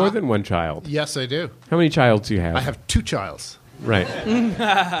have more than one child. Yes, I do. How many childs do you have? I have 2 childs. Right.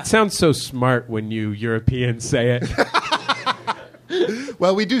 It sounds so smart when you Europeans say it.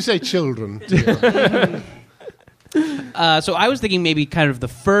 Well, we do say children. So I was thinking maybe kind of the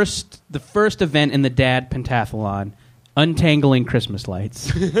first event in the dad pentathlon, untangling Christmas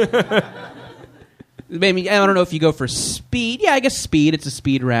lights. Maybe, I don't know if you go for speed. Yeah, I guess speed. It's a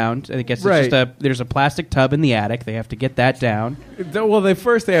speed round. I guess it's just there's a plastic tub in the attic. They have to get that down. Well, they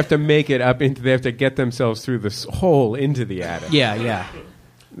have to make it up into. They have to get themselves through this hole into the attic. Yeah.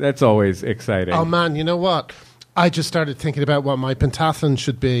 That's always exciting. Oh man, you know what? I just started thinking about what my pentathlon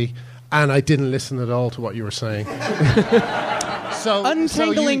should be, and I didn't listen at all to what you were saying.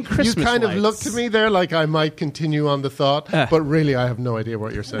 Untangling Christmas You kind lights. of looked at me there like I might continue on the thought, but really I have no idea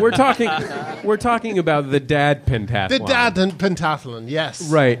what you're saying. We're talking about the dad pentathlon. The dad and pentathlon,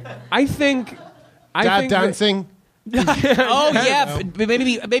 yes. Right. I think dancing. Oh yeah,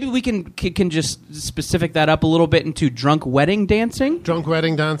 maybe we can just specific that up a little bit into drunk wedding dancing. Drunk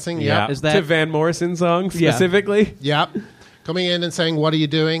wedding dancing, yeah. Is that to Van Morrison songs specifically? Yeah. Coming in and saying, "What are you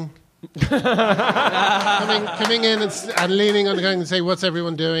doing?" coming in and leaning on the ground and say, "What's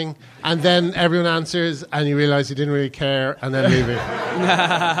everyone doing?" And then everyone answers, and you realize you didn't really care, and then leave it.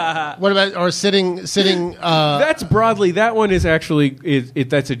 What about or sitting? That's broadly. That one is actually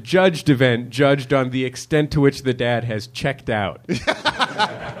that's a judged event, judged on the extent to which the dad has checked out.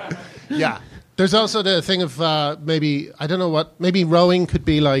 Yeah. There's also the thing of maybe I don't know what. Maybe rowing could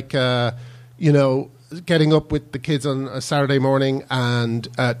be like getting up with the kids on a Saturday morning and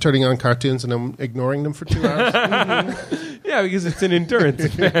turning on cartoons and then ignoring them for 2 hours. Yeah, because it's an endurance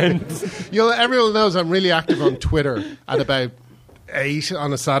event. Everyone knows I'm really active on Twitter at about 8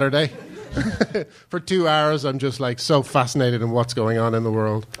 on a Saturday. For 2 hours, I'm just like so fascinated in what's going on in the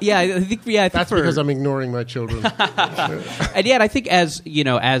world. Yeah, I think that's because I'm ignoring my children. And yet, I think as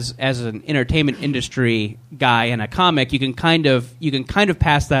an entertainment industry guy and a comic, you can kind of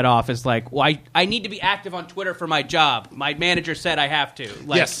pass that off as like, well, I need to be active on Twitter for my job. My manager said I have to.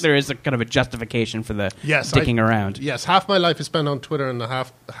 Like, yes, there is a kind of a justification for the dicking around. Yes, half my life is spent on Twitter, and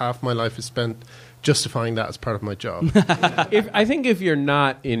half my life is spent justifying that as part of my job. I think if you're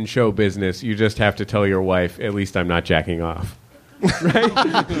not in show business, you just have to tell your wife, at least I'm not jacking off. Right?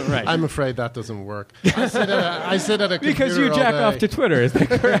 Right. I'm afraid that doesn't work. I sit at a computer because you jack all day. off to Twitter, is that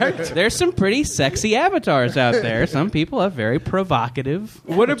correct? There's some pretty sexy avatars out there. Some people have very provocative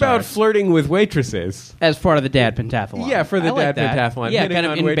What about avatars. flirting with waitresses? As part of the dad pentathlon. Yeah, for the I like dad that. pentathlon. Yeah, Hitting kind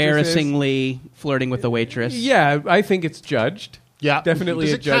of on waitresses. embarrassingly flirting with the waitress. Yeah, I think it's judged. Yeah, Definitely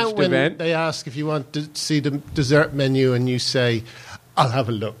Does a it count judged when event. They ask if you want to see the dessert menu and you say, "I'll have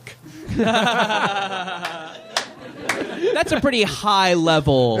a look." That's a pretty high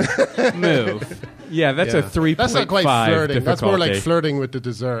level move. Yeah, that's a 3.5 That's not quite flirting. difficulty. That's more like flirting with the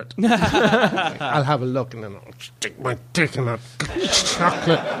dessert. I'll have a look and then I'll stick my dick in a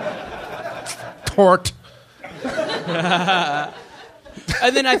chocolate tort.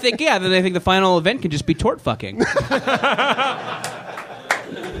 And then I think the final event can just be tort fucking.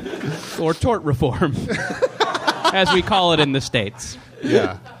 Or tort reform, as we call it in the States.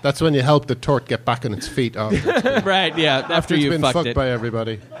 Yeah, that's when you help the tort get back on its feet after Right, yeah, after it's you been fucked fucked it. by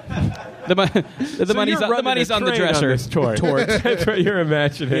everybody. The money's on the dresser. Tort. That's what you're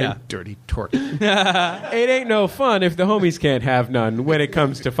imagining. Yeah. Dirty tort. It ain't no fun if the homies can't have none when it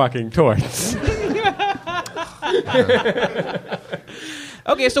comes to fucking torts.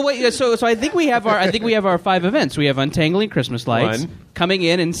 Okay, so wait, so I think we have our 5 events. We have untangling Christmas lights, One. coming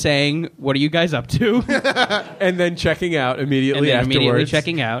in and saying, "What are you guys up to?" And then checking out and immediately then afterwards. immediately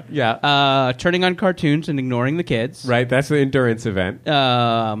checking out. Yeah. Turning on cartoons and ignoring the kids. Right, that's the endurance event.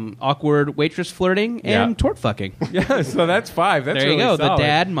 Awkward waitress flirting and Yeah. tort fucking. Yeah, so that's 5. That's There you really go, the solid.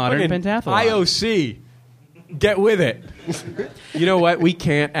 dad modern Fucking pentathlon. IOC. Get with it. You know what? We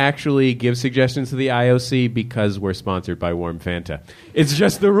can't actually give suggestions to the IOC because we're sponsored by Warm Fanta. It's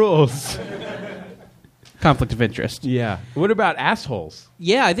just the rules. Conflict of interest. Yeah. What about assholes?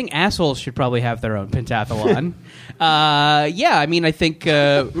 Yeah, I think assholes should probably have their own pentathlon. Yeah, I mean, I think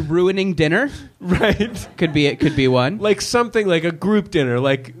ruining dinner Right. could be one. Like something like a group dinner.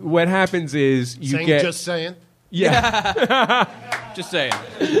 Like what happens is you Saying, get... just saying. Yeah. Just saying.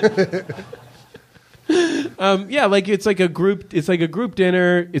 Yeah, like it's like a group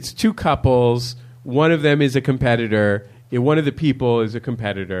dinner. It's 2 couples. One of them is a competitor. One of the people is a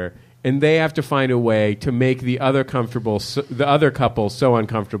competitor, and they have to find a way to make the other couple so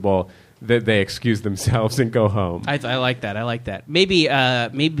uncomfortable that they excuse themselves and go home. I like that. I like that. Maybe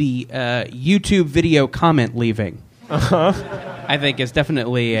YouTube video comment leaving. I think is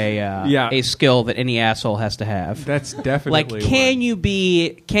definitely a skill that any asshole has to have. That's definitely Like, can one. you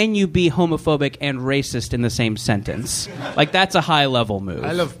be homophobic and racist in the same sentence? Like, that's a high level move.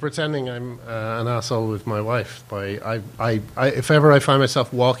 I love pretending I'm an asshole with my wife. If ever I find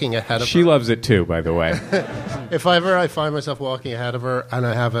myself walking ahead of She her, loves it too, by the way. if ever I find myself walking ahead of her and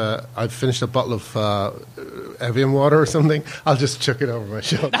I've finished a bottle of Evian water or something, I'll just chuck it over my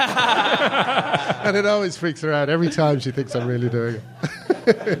shoulder. And it always freaks her out every time she thinks I'm really doing it.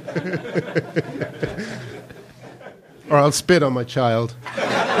 Or I'll spit on my child.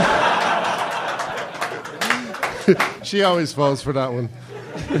 She always falls for that one.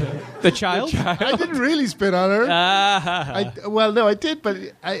 The child? I didn't really spit on her. No, I did, but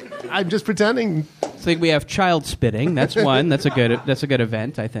I'm just pretending. I think we have child spitting. That's one. That's a good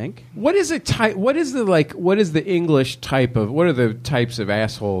event, I think. What is the English type of, what are the types of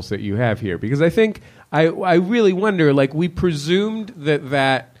assholes that you have here? Because I think, I really wonder, like, we presumed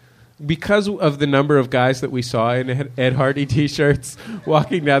that because of the number of guys that we saw in Ed Hardy t-shirts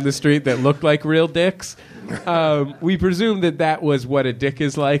walking down the street that looked like real dicks, we presumed that was what a dick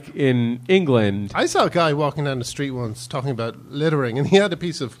is like in England. I saw a guy walking down the street once talking about littering, and he had a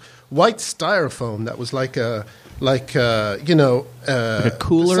piece of white styrofoam that was like a cooler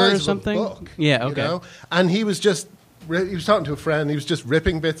the size or of a something? book, Yeah, okay. you know? And he was just. He was talking to a friend. He was just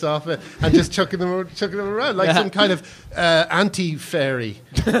ripping bits off it and just chucking them around like some kind of anti-fairy.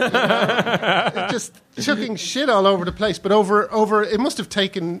 Just chucking shit all over the place. But over, it must have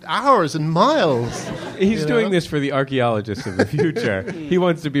taken hours and miles. He's doing this for the archaeologists of the future. He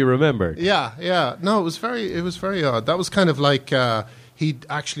wants to be remembered. Yeah. No, it was very odd. That was kind of like he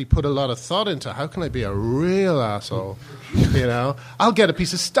actually put a lot of thought into how can I be a real asshole. You know, I'll get a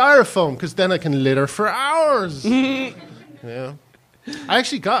piece of styrofoam because then I can litter for hours. Yeah, I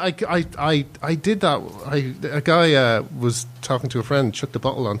actually got. I did that. A guy was talking to a friend, chucked the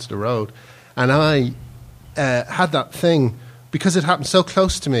bottle onto the road, and I had that thing because it happened so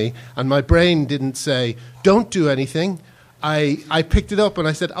close to me, and my brain didn't say, "Don't do anything." I picked it up and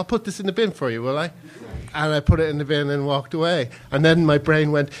I said, "I'll put this in the bin for you, will I?" And I put it in the bin and walked away. And then my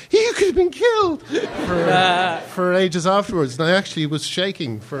brain went, "You could have been killed," for ages afterwards. And I actually was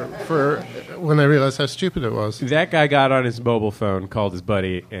shaking for when I realized how stupid it was. That guy got on his mobile phone, called his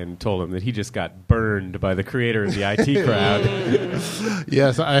buddy, and told him that he just got burned by the creator of the IT crowd.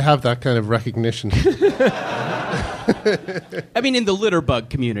 Yes, I have that kind of recognition. I mean, in the litter bug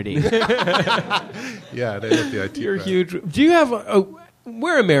community. Yeah, they love the IT You're crowd. huge. Do you have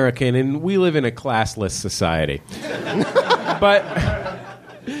we're American, and we live in a classless society. But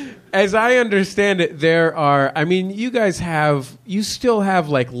as I understand it, you still have,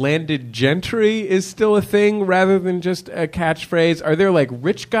 like, landed gentry is still a thing rather than just a catchphrase. Are there, like,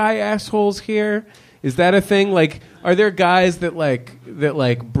 rich guy assholes here? Is that a thing? Like, are there guys that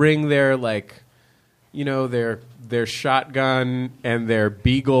bring their, like, you know, their shotgun and their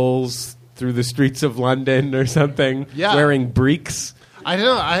beagles through the streets of London or something, wearing breeks? I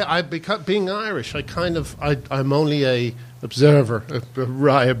don't know. Because being Irish, I'm only a observer, a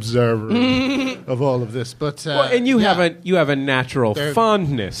wry observer of all of this. But and you have a natural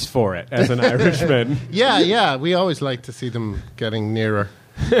fondness for it as an Irishman. Yeah, we always like to see them getting nearer.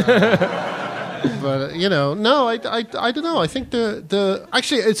 But no, I don't know. I think the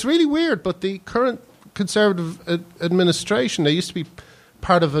actually it's really weird. But the current Conservative administration, they used to be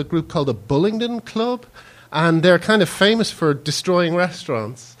part of a group called the Bullingdon Club, and they're kind of famous for destroying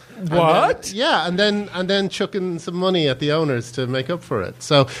restaurants. What? And then chucking some money at the owners to make up for it.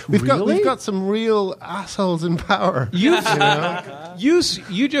 So we've got some real assholes in power. You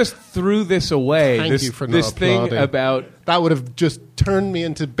just threw this away. Thank you for not this thing applauding. about That would have just turned me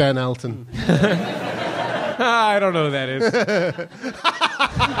into Ben Elton. I don't know who that is.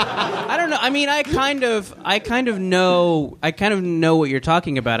 I don't know. I mean, I kind of know what you're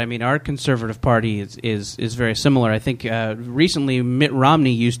talking about. I mean, our conservative party is very similar. I think recently Mitt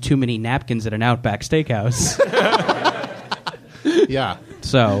Romney used too many napkins at an Outback Steakhouse. Yeah.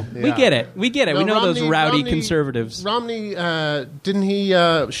 So we get it. We No, know those rowdy Romney- conservatives. Romney, didn't he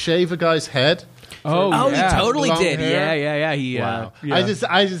shave a guy's head? Oh, yeah. he totally Long did. hair. Yeah. He, Wow. yeah.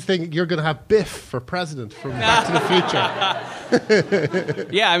 I just think you're going to have Biff for president from Back to the Future.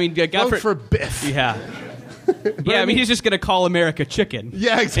 yeah. I mean, Vote Godfrey. for Biff. Yeah. I mean, he's just going to call America chicken.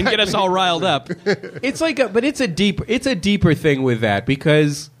 Yeah, exactly. And get us all riled up. It's like, it's a deeper thing with that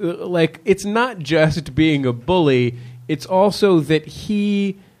because, it's not just being a bully. It's also that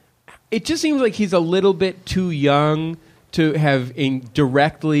it just seems like he's a little bit too young to have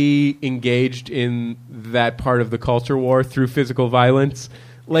directly engaged in that part of the culture war through physical violence.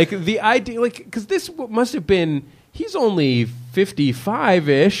 Like the idea, because this must have been. He's only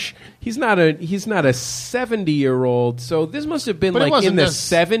 55-ish. He's not a 70-year-old. So this must have been But it like in wasn't the as-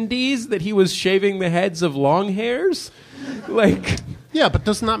 70s that he was shaving the heads of long hairs. Like, Yeah, but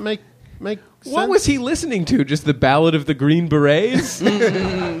doesn't that make sense? what was he listening to? Just the Ballad of the Green Berets?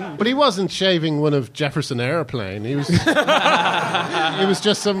 But he wasn't shaving one of Jefferson Airplane. He was he was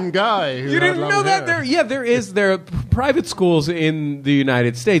just some guy who You had didn't long know that? hair. There are private schools in the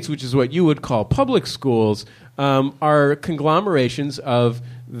United States, which is what you would call public schools, are conglomerations of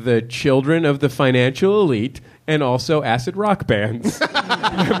the children of the financial elite and also acid rock bands.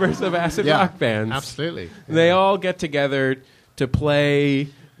 Members of acid rock bands. Absolutely. They all get together to play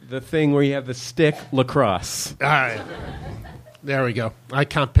the thing where you have the stick lacrosse. All right. There we go. I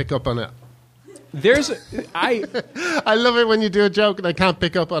can't pick up on it. I love it when you do a joke and I can't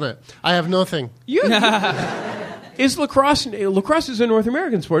pick up on it. I have nothing. is lacrosse is a North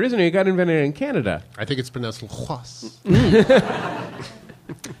American sport, isn't it? It got invented in Canada. I think it's pronounced lacrosse.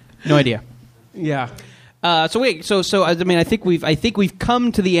 No idea. Yeah. So I mean, I think we've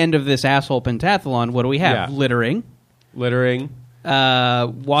come to the end of this asshole pentathlon. What do we have? Yeah. Littering,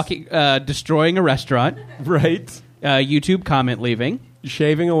 walking, destroying a restaurant, Right. YouTube comment leaving,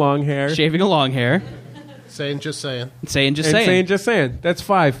 Shaving a long hair. shaving a long hair, Saying, just saying. saying just and saying. saying just saying. That's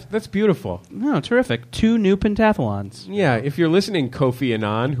 5. That's beautiful. No, terrific. 2 new pentathlons. Yeah, if you're listening, Kofi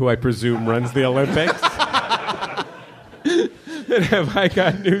Annan, who I presume runs the Olympics, then have I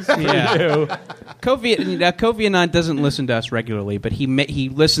got news for Yeah. you. Kofi Annan doesn't listen to us regularly, but he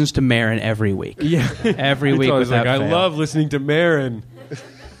listens to Marin every week. Yeah. Every week It's always without like, I fail. love listening to Marin.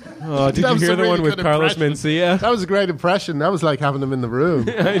 Oh, did That you was hear a the really one with good Carlos impression. Mencia? That was a great impression. That was like having him in the room.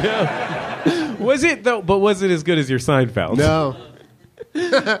 I know. Was it though? But was it as good as your Seinfeld? No.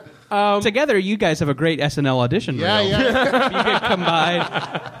 Together, you guys have a great SNL audition Yeah, reel. yeah. You could come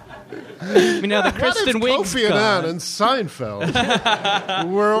by. I mean, now the What if Kristen Wiig's Kofi Annan gone. and Seinfeld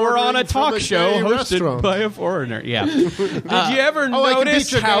We're on ordering a talk from show gay hosted restaurant? by a foreigner. Yeah. Did you ever Oh, I can notice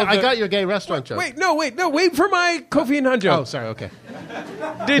beat your how gay, I got your gay restaurant joke. Wait for my Kofi Annan joke. Oh, sorry. Okay.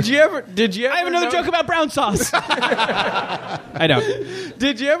 Did you ever? I have another joke about brown sauce. I don't.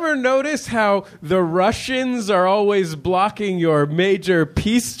 Did you ever notice how the Russians are always blocking your major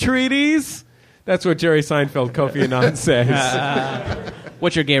peace treaties? That's what Jerry Seinfeld, Kofi Annan says.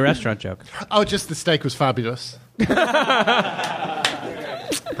 What's your gay restaurant joke? Oh, just the steak was fabulous.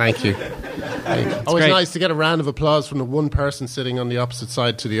 Thank you. Always great. nice to get a round of applause from the one person sitting on the opposite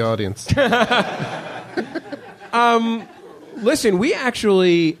side to the audience. Listen, we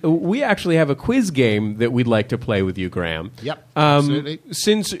actually have a quiz game that we'd like to play with you, Graham. Yep, absolutely.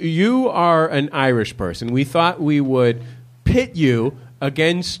 Since you are an Irish person, we thought we would pit you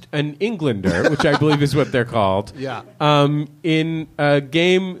against an Englander, which I believe is what they're called. Yeah. In a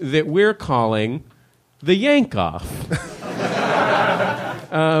game that we're calling the Yank Off.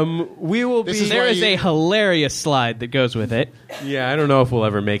 We will This be. is There why is you- a hilarious slide that goes with it. Yeah, I don't know if we'll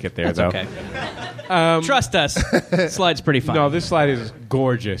ever make it there, That's though. okay. Trust us. Slide's pretty fun. No, this slide is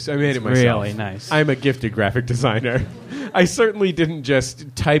gorgeous. I made it myself. Really nice. I'm a gifted graphic designer. I certainly didn't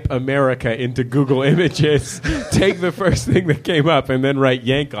just type America into Google Images, take the first thing that came up, and then write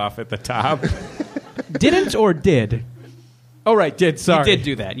yank off at the top. Didn't or did? Oh, right, did. Sorry. You did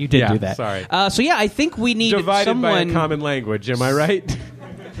do that. You did do that. Sorry. So yeah, I think we need Divided someone. by a common language, am I right?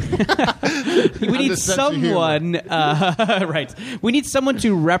 We need the sense of someone, right? We need someone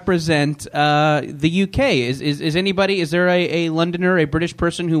to represent the UK. Is anybody? Is there a Londoner, a British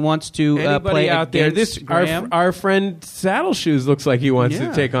person who wants to Anybody play out there? against This Graham? our friend Saddle Shoes looks like he wants Yeah.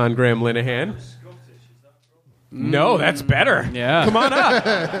 to take on Graham Linehan. No, that's better. Yeah. Come on up.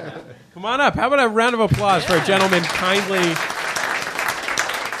 Come on up. How about a round of applause for a gentleman kindly.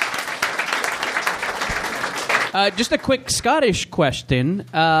 Just a quick Scottish question.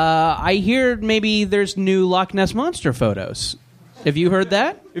 I hear maybe there's new Loch Ness Monster photos. Have you heard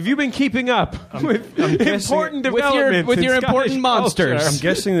that? Have you been keeping up with important With your- developments with in your Scottish important monsters? culture? I'm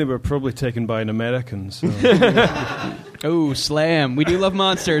guessing they were probably taken by an American. So. Oh, slam. We do love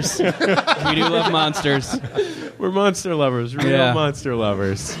monsters. We do love monsters. We're monster lovers, real Yeah. monster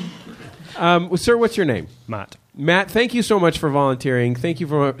lovers. Sir, what's your name? Matt, Matt, thank you so much for volunteering. Thank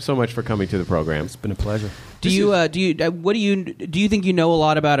you so much for coming to the program. it's been a pleasure. Do you think you know a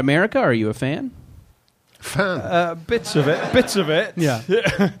lot about America? Are you a fan? Fan. Bits of it. Yeah.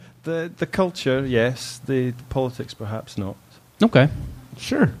 The culture, yes. The politics, perhaps not. Okay.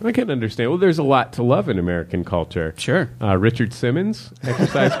 Sure, I can understand. Well, there's a lot to love in American culture. Sure. Richard Simmons,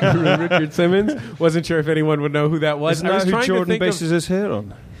 exercise guru Richard Simmons. Wasn't sure if anyone would know who that was. Isn't I was that who trying to Jordan think bases his hair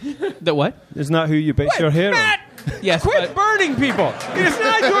on? The what? Isn't that who you base your hair Matt, Yes. quit burning people. It is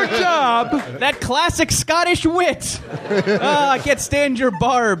not your job. That classic Scottish wit. I can't stand your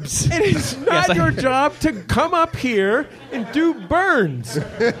barbs. It is not your job to come up here and do burns.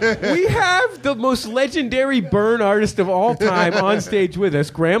 We have the most legendary burn artist of all time on stage with us,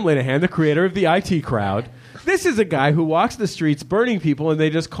 Graham Linehan, the creator of the IT Crowd. This is a guy who walks the streets burning people, and they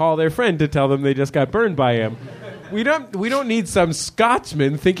just call their friend to tell them they just got burned by him. We don't need some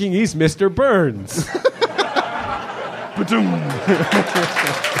Scotsman thinking he's Mr. Burns.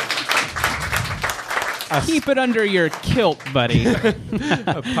 Keep it under your kilt, buddy.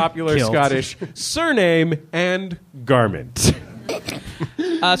 A popular Kilt. Scottish surname and garment.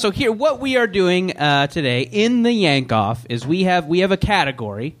 So here, what we are doing today in the Yank Off is we have a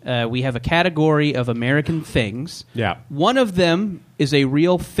category. We have a category of American things. Yeah. One of them is a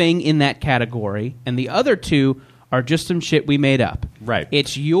real thing in that category, and the other two are just some shit we made up. Right.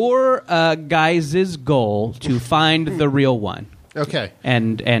 It's your guys' goal to find the real one. Okay.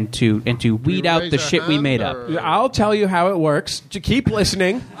 And to weed out raise the our shit we hand, made up. or- I'll tell you how it works. To keep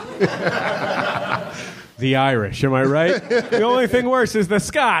listening. The Irish, am I right? The only thing worse is the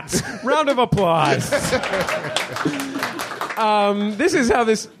Scots. Round of applause. This is how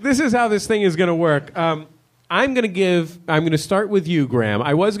this thing is going to work. I'm going to start with you, Graham.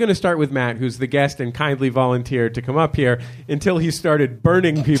 I was going to start with Matt, who's the guest and kindly volunteered to come up here until he started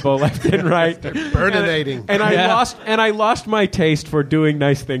burning people left and right. Burninating. And Yeah. I lost my taste for doing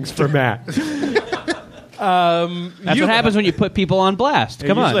nice things for Matt. That's what happens when you put people on blast. It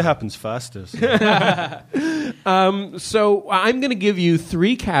Come usually on. happens faster. So. So I'm going to give you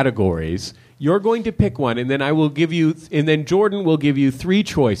 3 categories. You're going to pick one, and then then Jordan will give you 3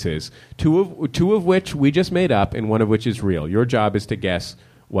 choices, two of which we just made up, and one of which is real. Your job is to guess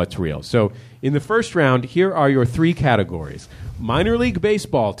what's real. So in the first round, here are your 3 categories: minor league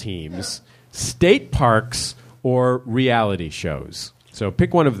baseball teams, state parks, or reality shows. So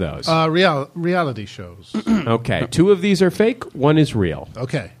pick one of those. Reality shows. Okay, 2 of these are fake, 1 is real.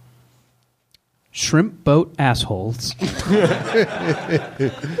 Okay. Shrimp boat assholes.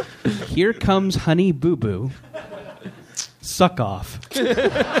 Here comes Honey Boo Boo. Suck off.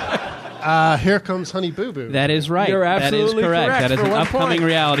 Here comes Honey Boo Boo. That is right. You're absolutely that is correct. correct That is for an 1 upcoming point.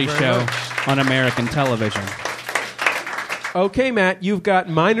 reality Thank you very show on American television. Okay, Matt, you've got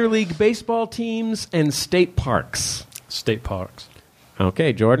minor league baseball teams and state parks. State parks.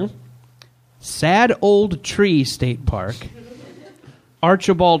 Okay, Jordan. Sad Old Tree State Park.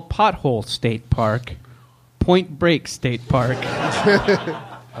 Archibald Pothole State Park. Point Break State Park.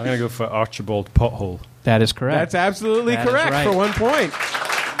 I'm going to go for Archibald Pothole. That is correct. That's absolutely That is correct right. for 1 point.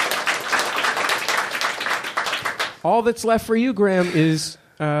 All that's left for you, Graham, is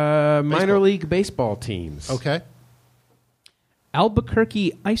minor league baseball teams. Okay.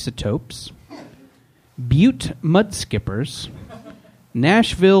 Albuquerque Isotopes. Butte Mudskippers.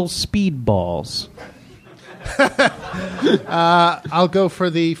 Nashville Speedballs. I'll go for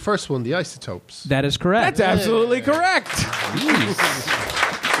the first one, the Isotopes. That is correct. That's absolutely correct.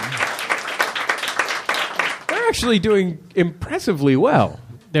 actually doing impressively well.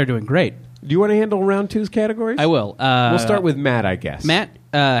 They're doing great. Do you want to handle round two's categories? I will. We'll start with Matt, I guess. Matt,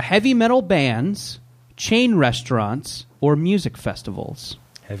 heavy metal bands, chain restaurants, or music festivals?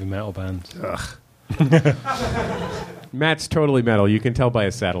 Heavy metal band. Matt's totally metal. You can tell by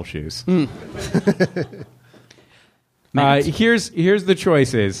his saddle shoes. Matt. Here's the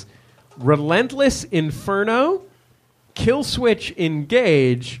choices: Relentless Inferno, Killswitch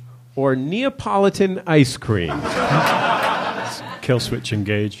Engage, or Neapolitan Ice Cream. Killswitch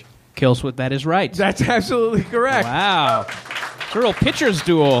Engage. Killswitch, that is right. That's absolutely correct. Wow. It's a real pitcher's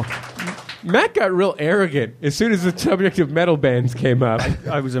duel. Matt got real arrogant as soon as the subject of metal bands came up.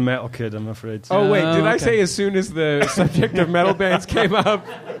 I was a metal kid, I'm afraid. Oh, wait, did I okay. say as soon as the subject of metal bands came up?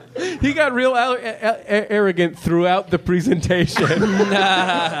 He got real arrogant throughout the presentation.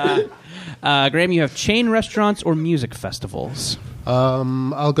 Graham, you have chain restaurants or music festivals?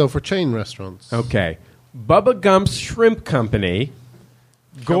 I'll go for chain restaurants. Okay. Bubba Gump's Shrimp Company,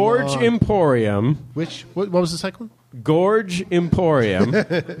 Gorge on. Emporium, What was the second one? Gorge Emporium,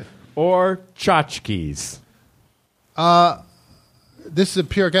 or Tchotchkes. This is a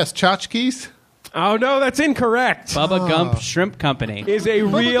pure guess. Tchotchkes? Oh, no, that's incorrect. Bubba Gump Shrimp Company. Is a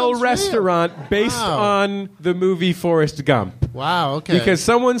real Gump's restaurant based Wow. on the movie Forrest Gump. Wow, okay. Because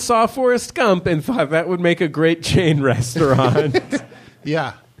someone saw Forrest Gump and thought that would make a great chain restaurant.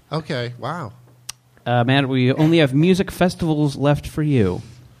 Yeah. Okay, wow. Man, we only have music festivals left for you.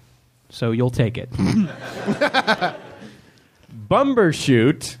 So you'll take it.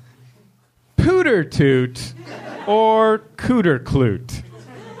 Bumbershoot, Pooter Toot, or Cooter Kloot.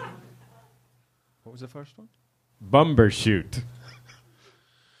 What was the first one? Bumbershoot,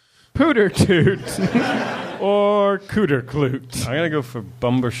 Pooter Toot, or Cooter Kloot. I'm going to go for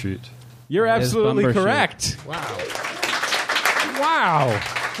Bumbershoot. You're That is absolutely Bumbershoot. correct. Wow. Wow.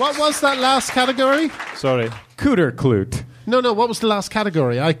 What was that last category? Sorry. Cooter Kloot. No, what was the last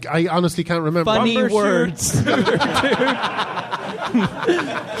category? I honestly can't remember. Funny Bumbershoot, words. So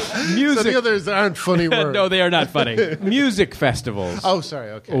Music, the others aren't funny words. No, they are not funny. music festivals Oh, sorry,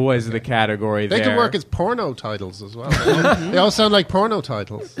 okay. was the category They there. could work as porno titles as well. They all sound like porno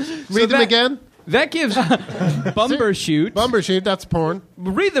titles. Read them that- again. That gives... Bumbershoot. Bumbershoot, that's porn.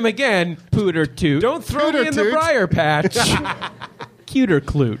 Read them again. Pooter Toot. Don't throw me in the Toot. briar patch. Cuter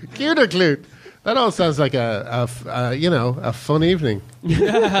Kloot. Cuter Clute. That all sounds like a fun evening.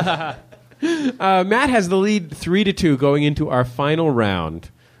 Matt has the lead 3-2 going into our final round.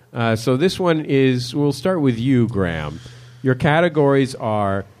 So this one is, we'll start with you, Graham. Your categories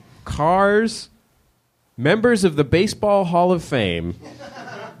are cars, members of the Baseball Hall of Fame,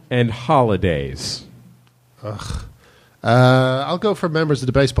 and holidays. I'll go for members of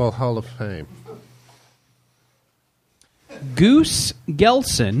the Baseball Hall of Fame. Goose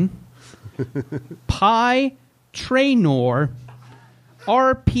Gelson. Pie Traynor.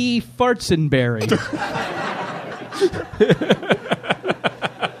 R.P. Fartsenberry.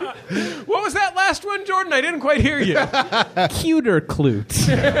 What was that last one, Jordan? I didn't quite hear you. Cuter Kloot.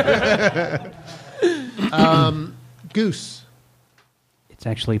 Goose. It's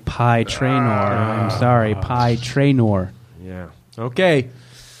actually Pie Traynor. I'm sorry, Pie Traynor. Yeah. Okay.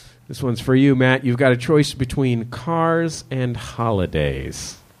 This one's for you, Matt. You've got a choice between cars and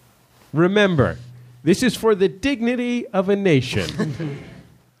holidays. Remember, this is for the dignity of a nation.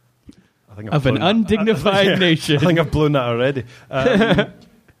 I think I've Of an blown- undignified I nation. think I've blown that already.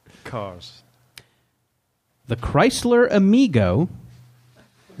 Cars. The Chrysler Amigo,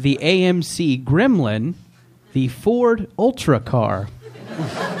 the AMC Gremlin, the Ford Ultra car.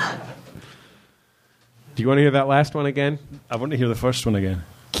 Do you want to hear that last one again? I want to hear the first one again.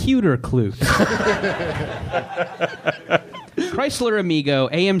 Cuter Kloot. Chrysler Amigo,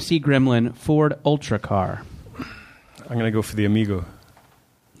 AMC Gremlin, Ford Ultra car. I'm going to go for the Amigo.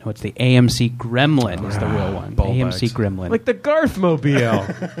 No, it's the AMC Gremlin is the real one. ball AMC bags. Gremlin. Like the Garthmobile.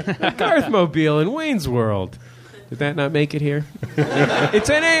 The Garthmobile in Wayne's World. Did that not make it here? It's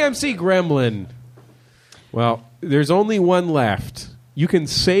an AMC Gremlin. Well, there's only one left. You can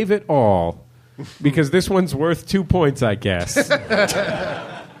save it all because this one's worth 2 points, I guess.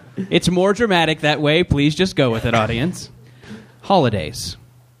 It's more dramatic that way. Please just go with it, audience. Holidays.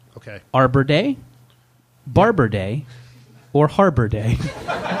 Okay. Arbor Day, Barber Day, or Harbor Day.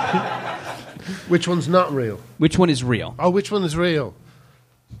 Which one's not real? Which one is real? Oh, which one is real?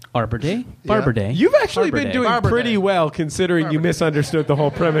 Arbor Day, Barber Day. You've actually Harbor been Day. doing Barber pretty Day. well considering you misunderstood the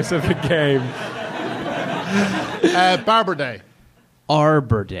whole premise of the game. Barber Day.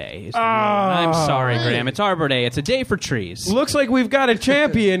 Arbor Day. Is the real one. I'm sorry, Graham. It's Arbor Day. It's a day for trees. Looks like we've got a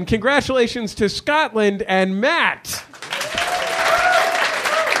champion. Congratulations to Scotland and Matt.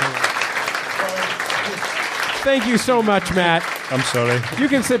 Thank you so much, Matt. I'm sorry. You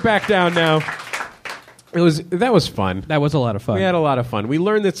can sit back down now. That was fun. That was a lot of fun. We had a lot of fun. We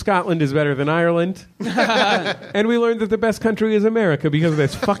learned that Scotland is better than Ireland. And we learned that the best country is America because of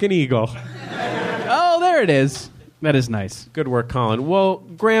this fucking eagle. Oh, there it is. That is nice. Good work, Colin. Well,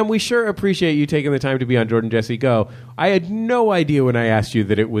 Graham, we sure appreciate you taking the time to be on Jordan Jesse Go. I had no idea when I asked you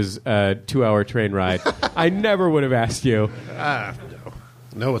that it was a 2-hour train ride. I never would have asked you.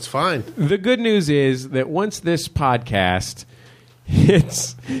 No, it's fine. The good news is that once this podcast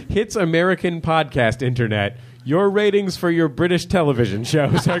hits American podcast internet, your ratings for your British television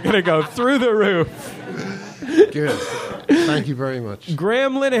shows are going to go through the roof. Good. Thank you very much.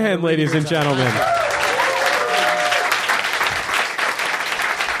 Graham Linehan, ladies and gentlemen.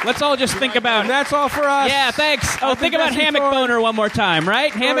 Let's all just think about... And that's all for us. Yeah, thanks. Oh, think about Jesse Hammock Thorne. Boner one more time,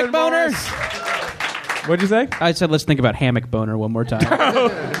 right? Hammock Boner? What'd you say? I said let's think about Hammock Boner one more time.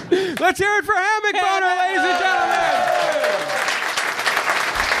 Let's hear it for Hammock Boner, ladies and gentlemen.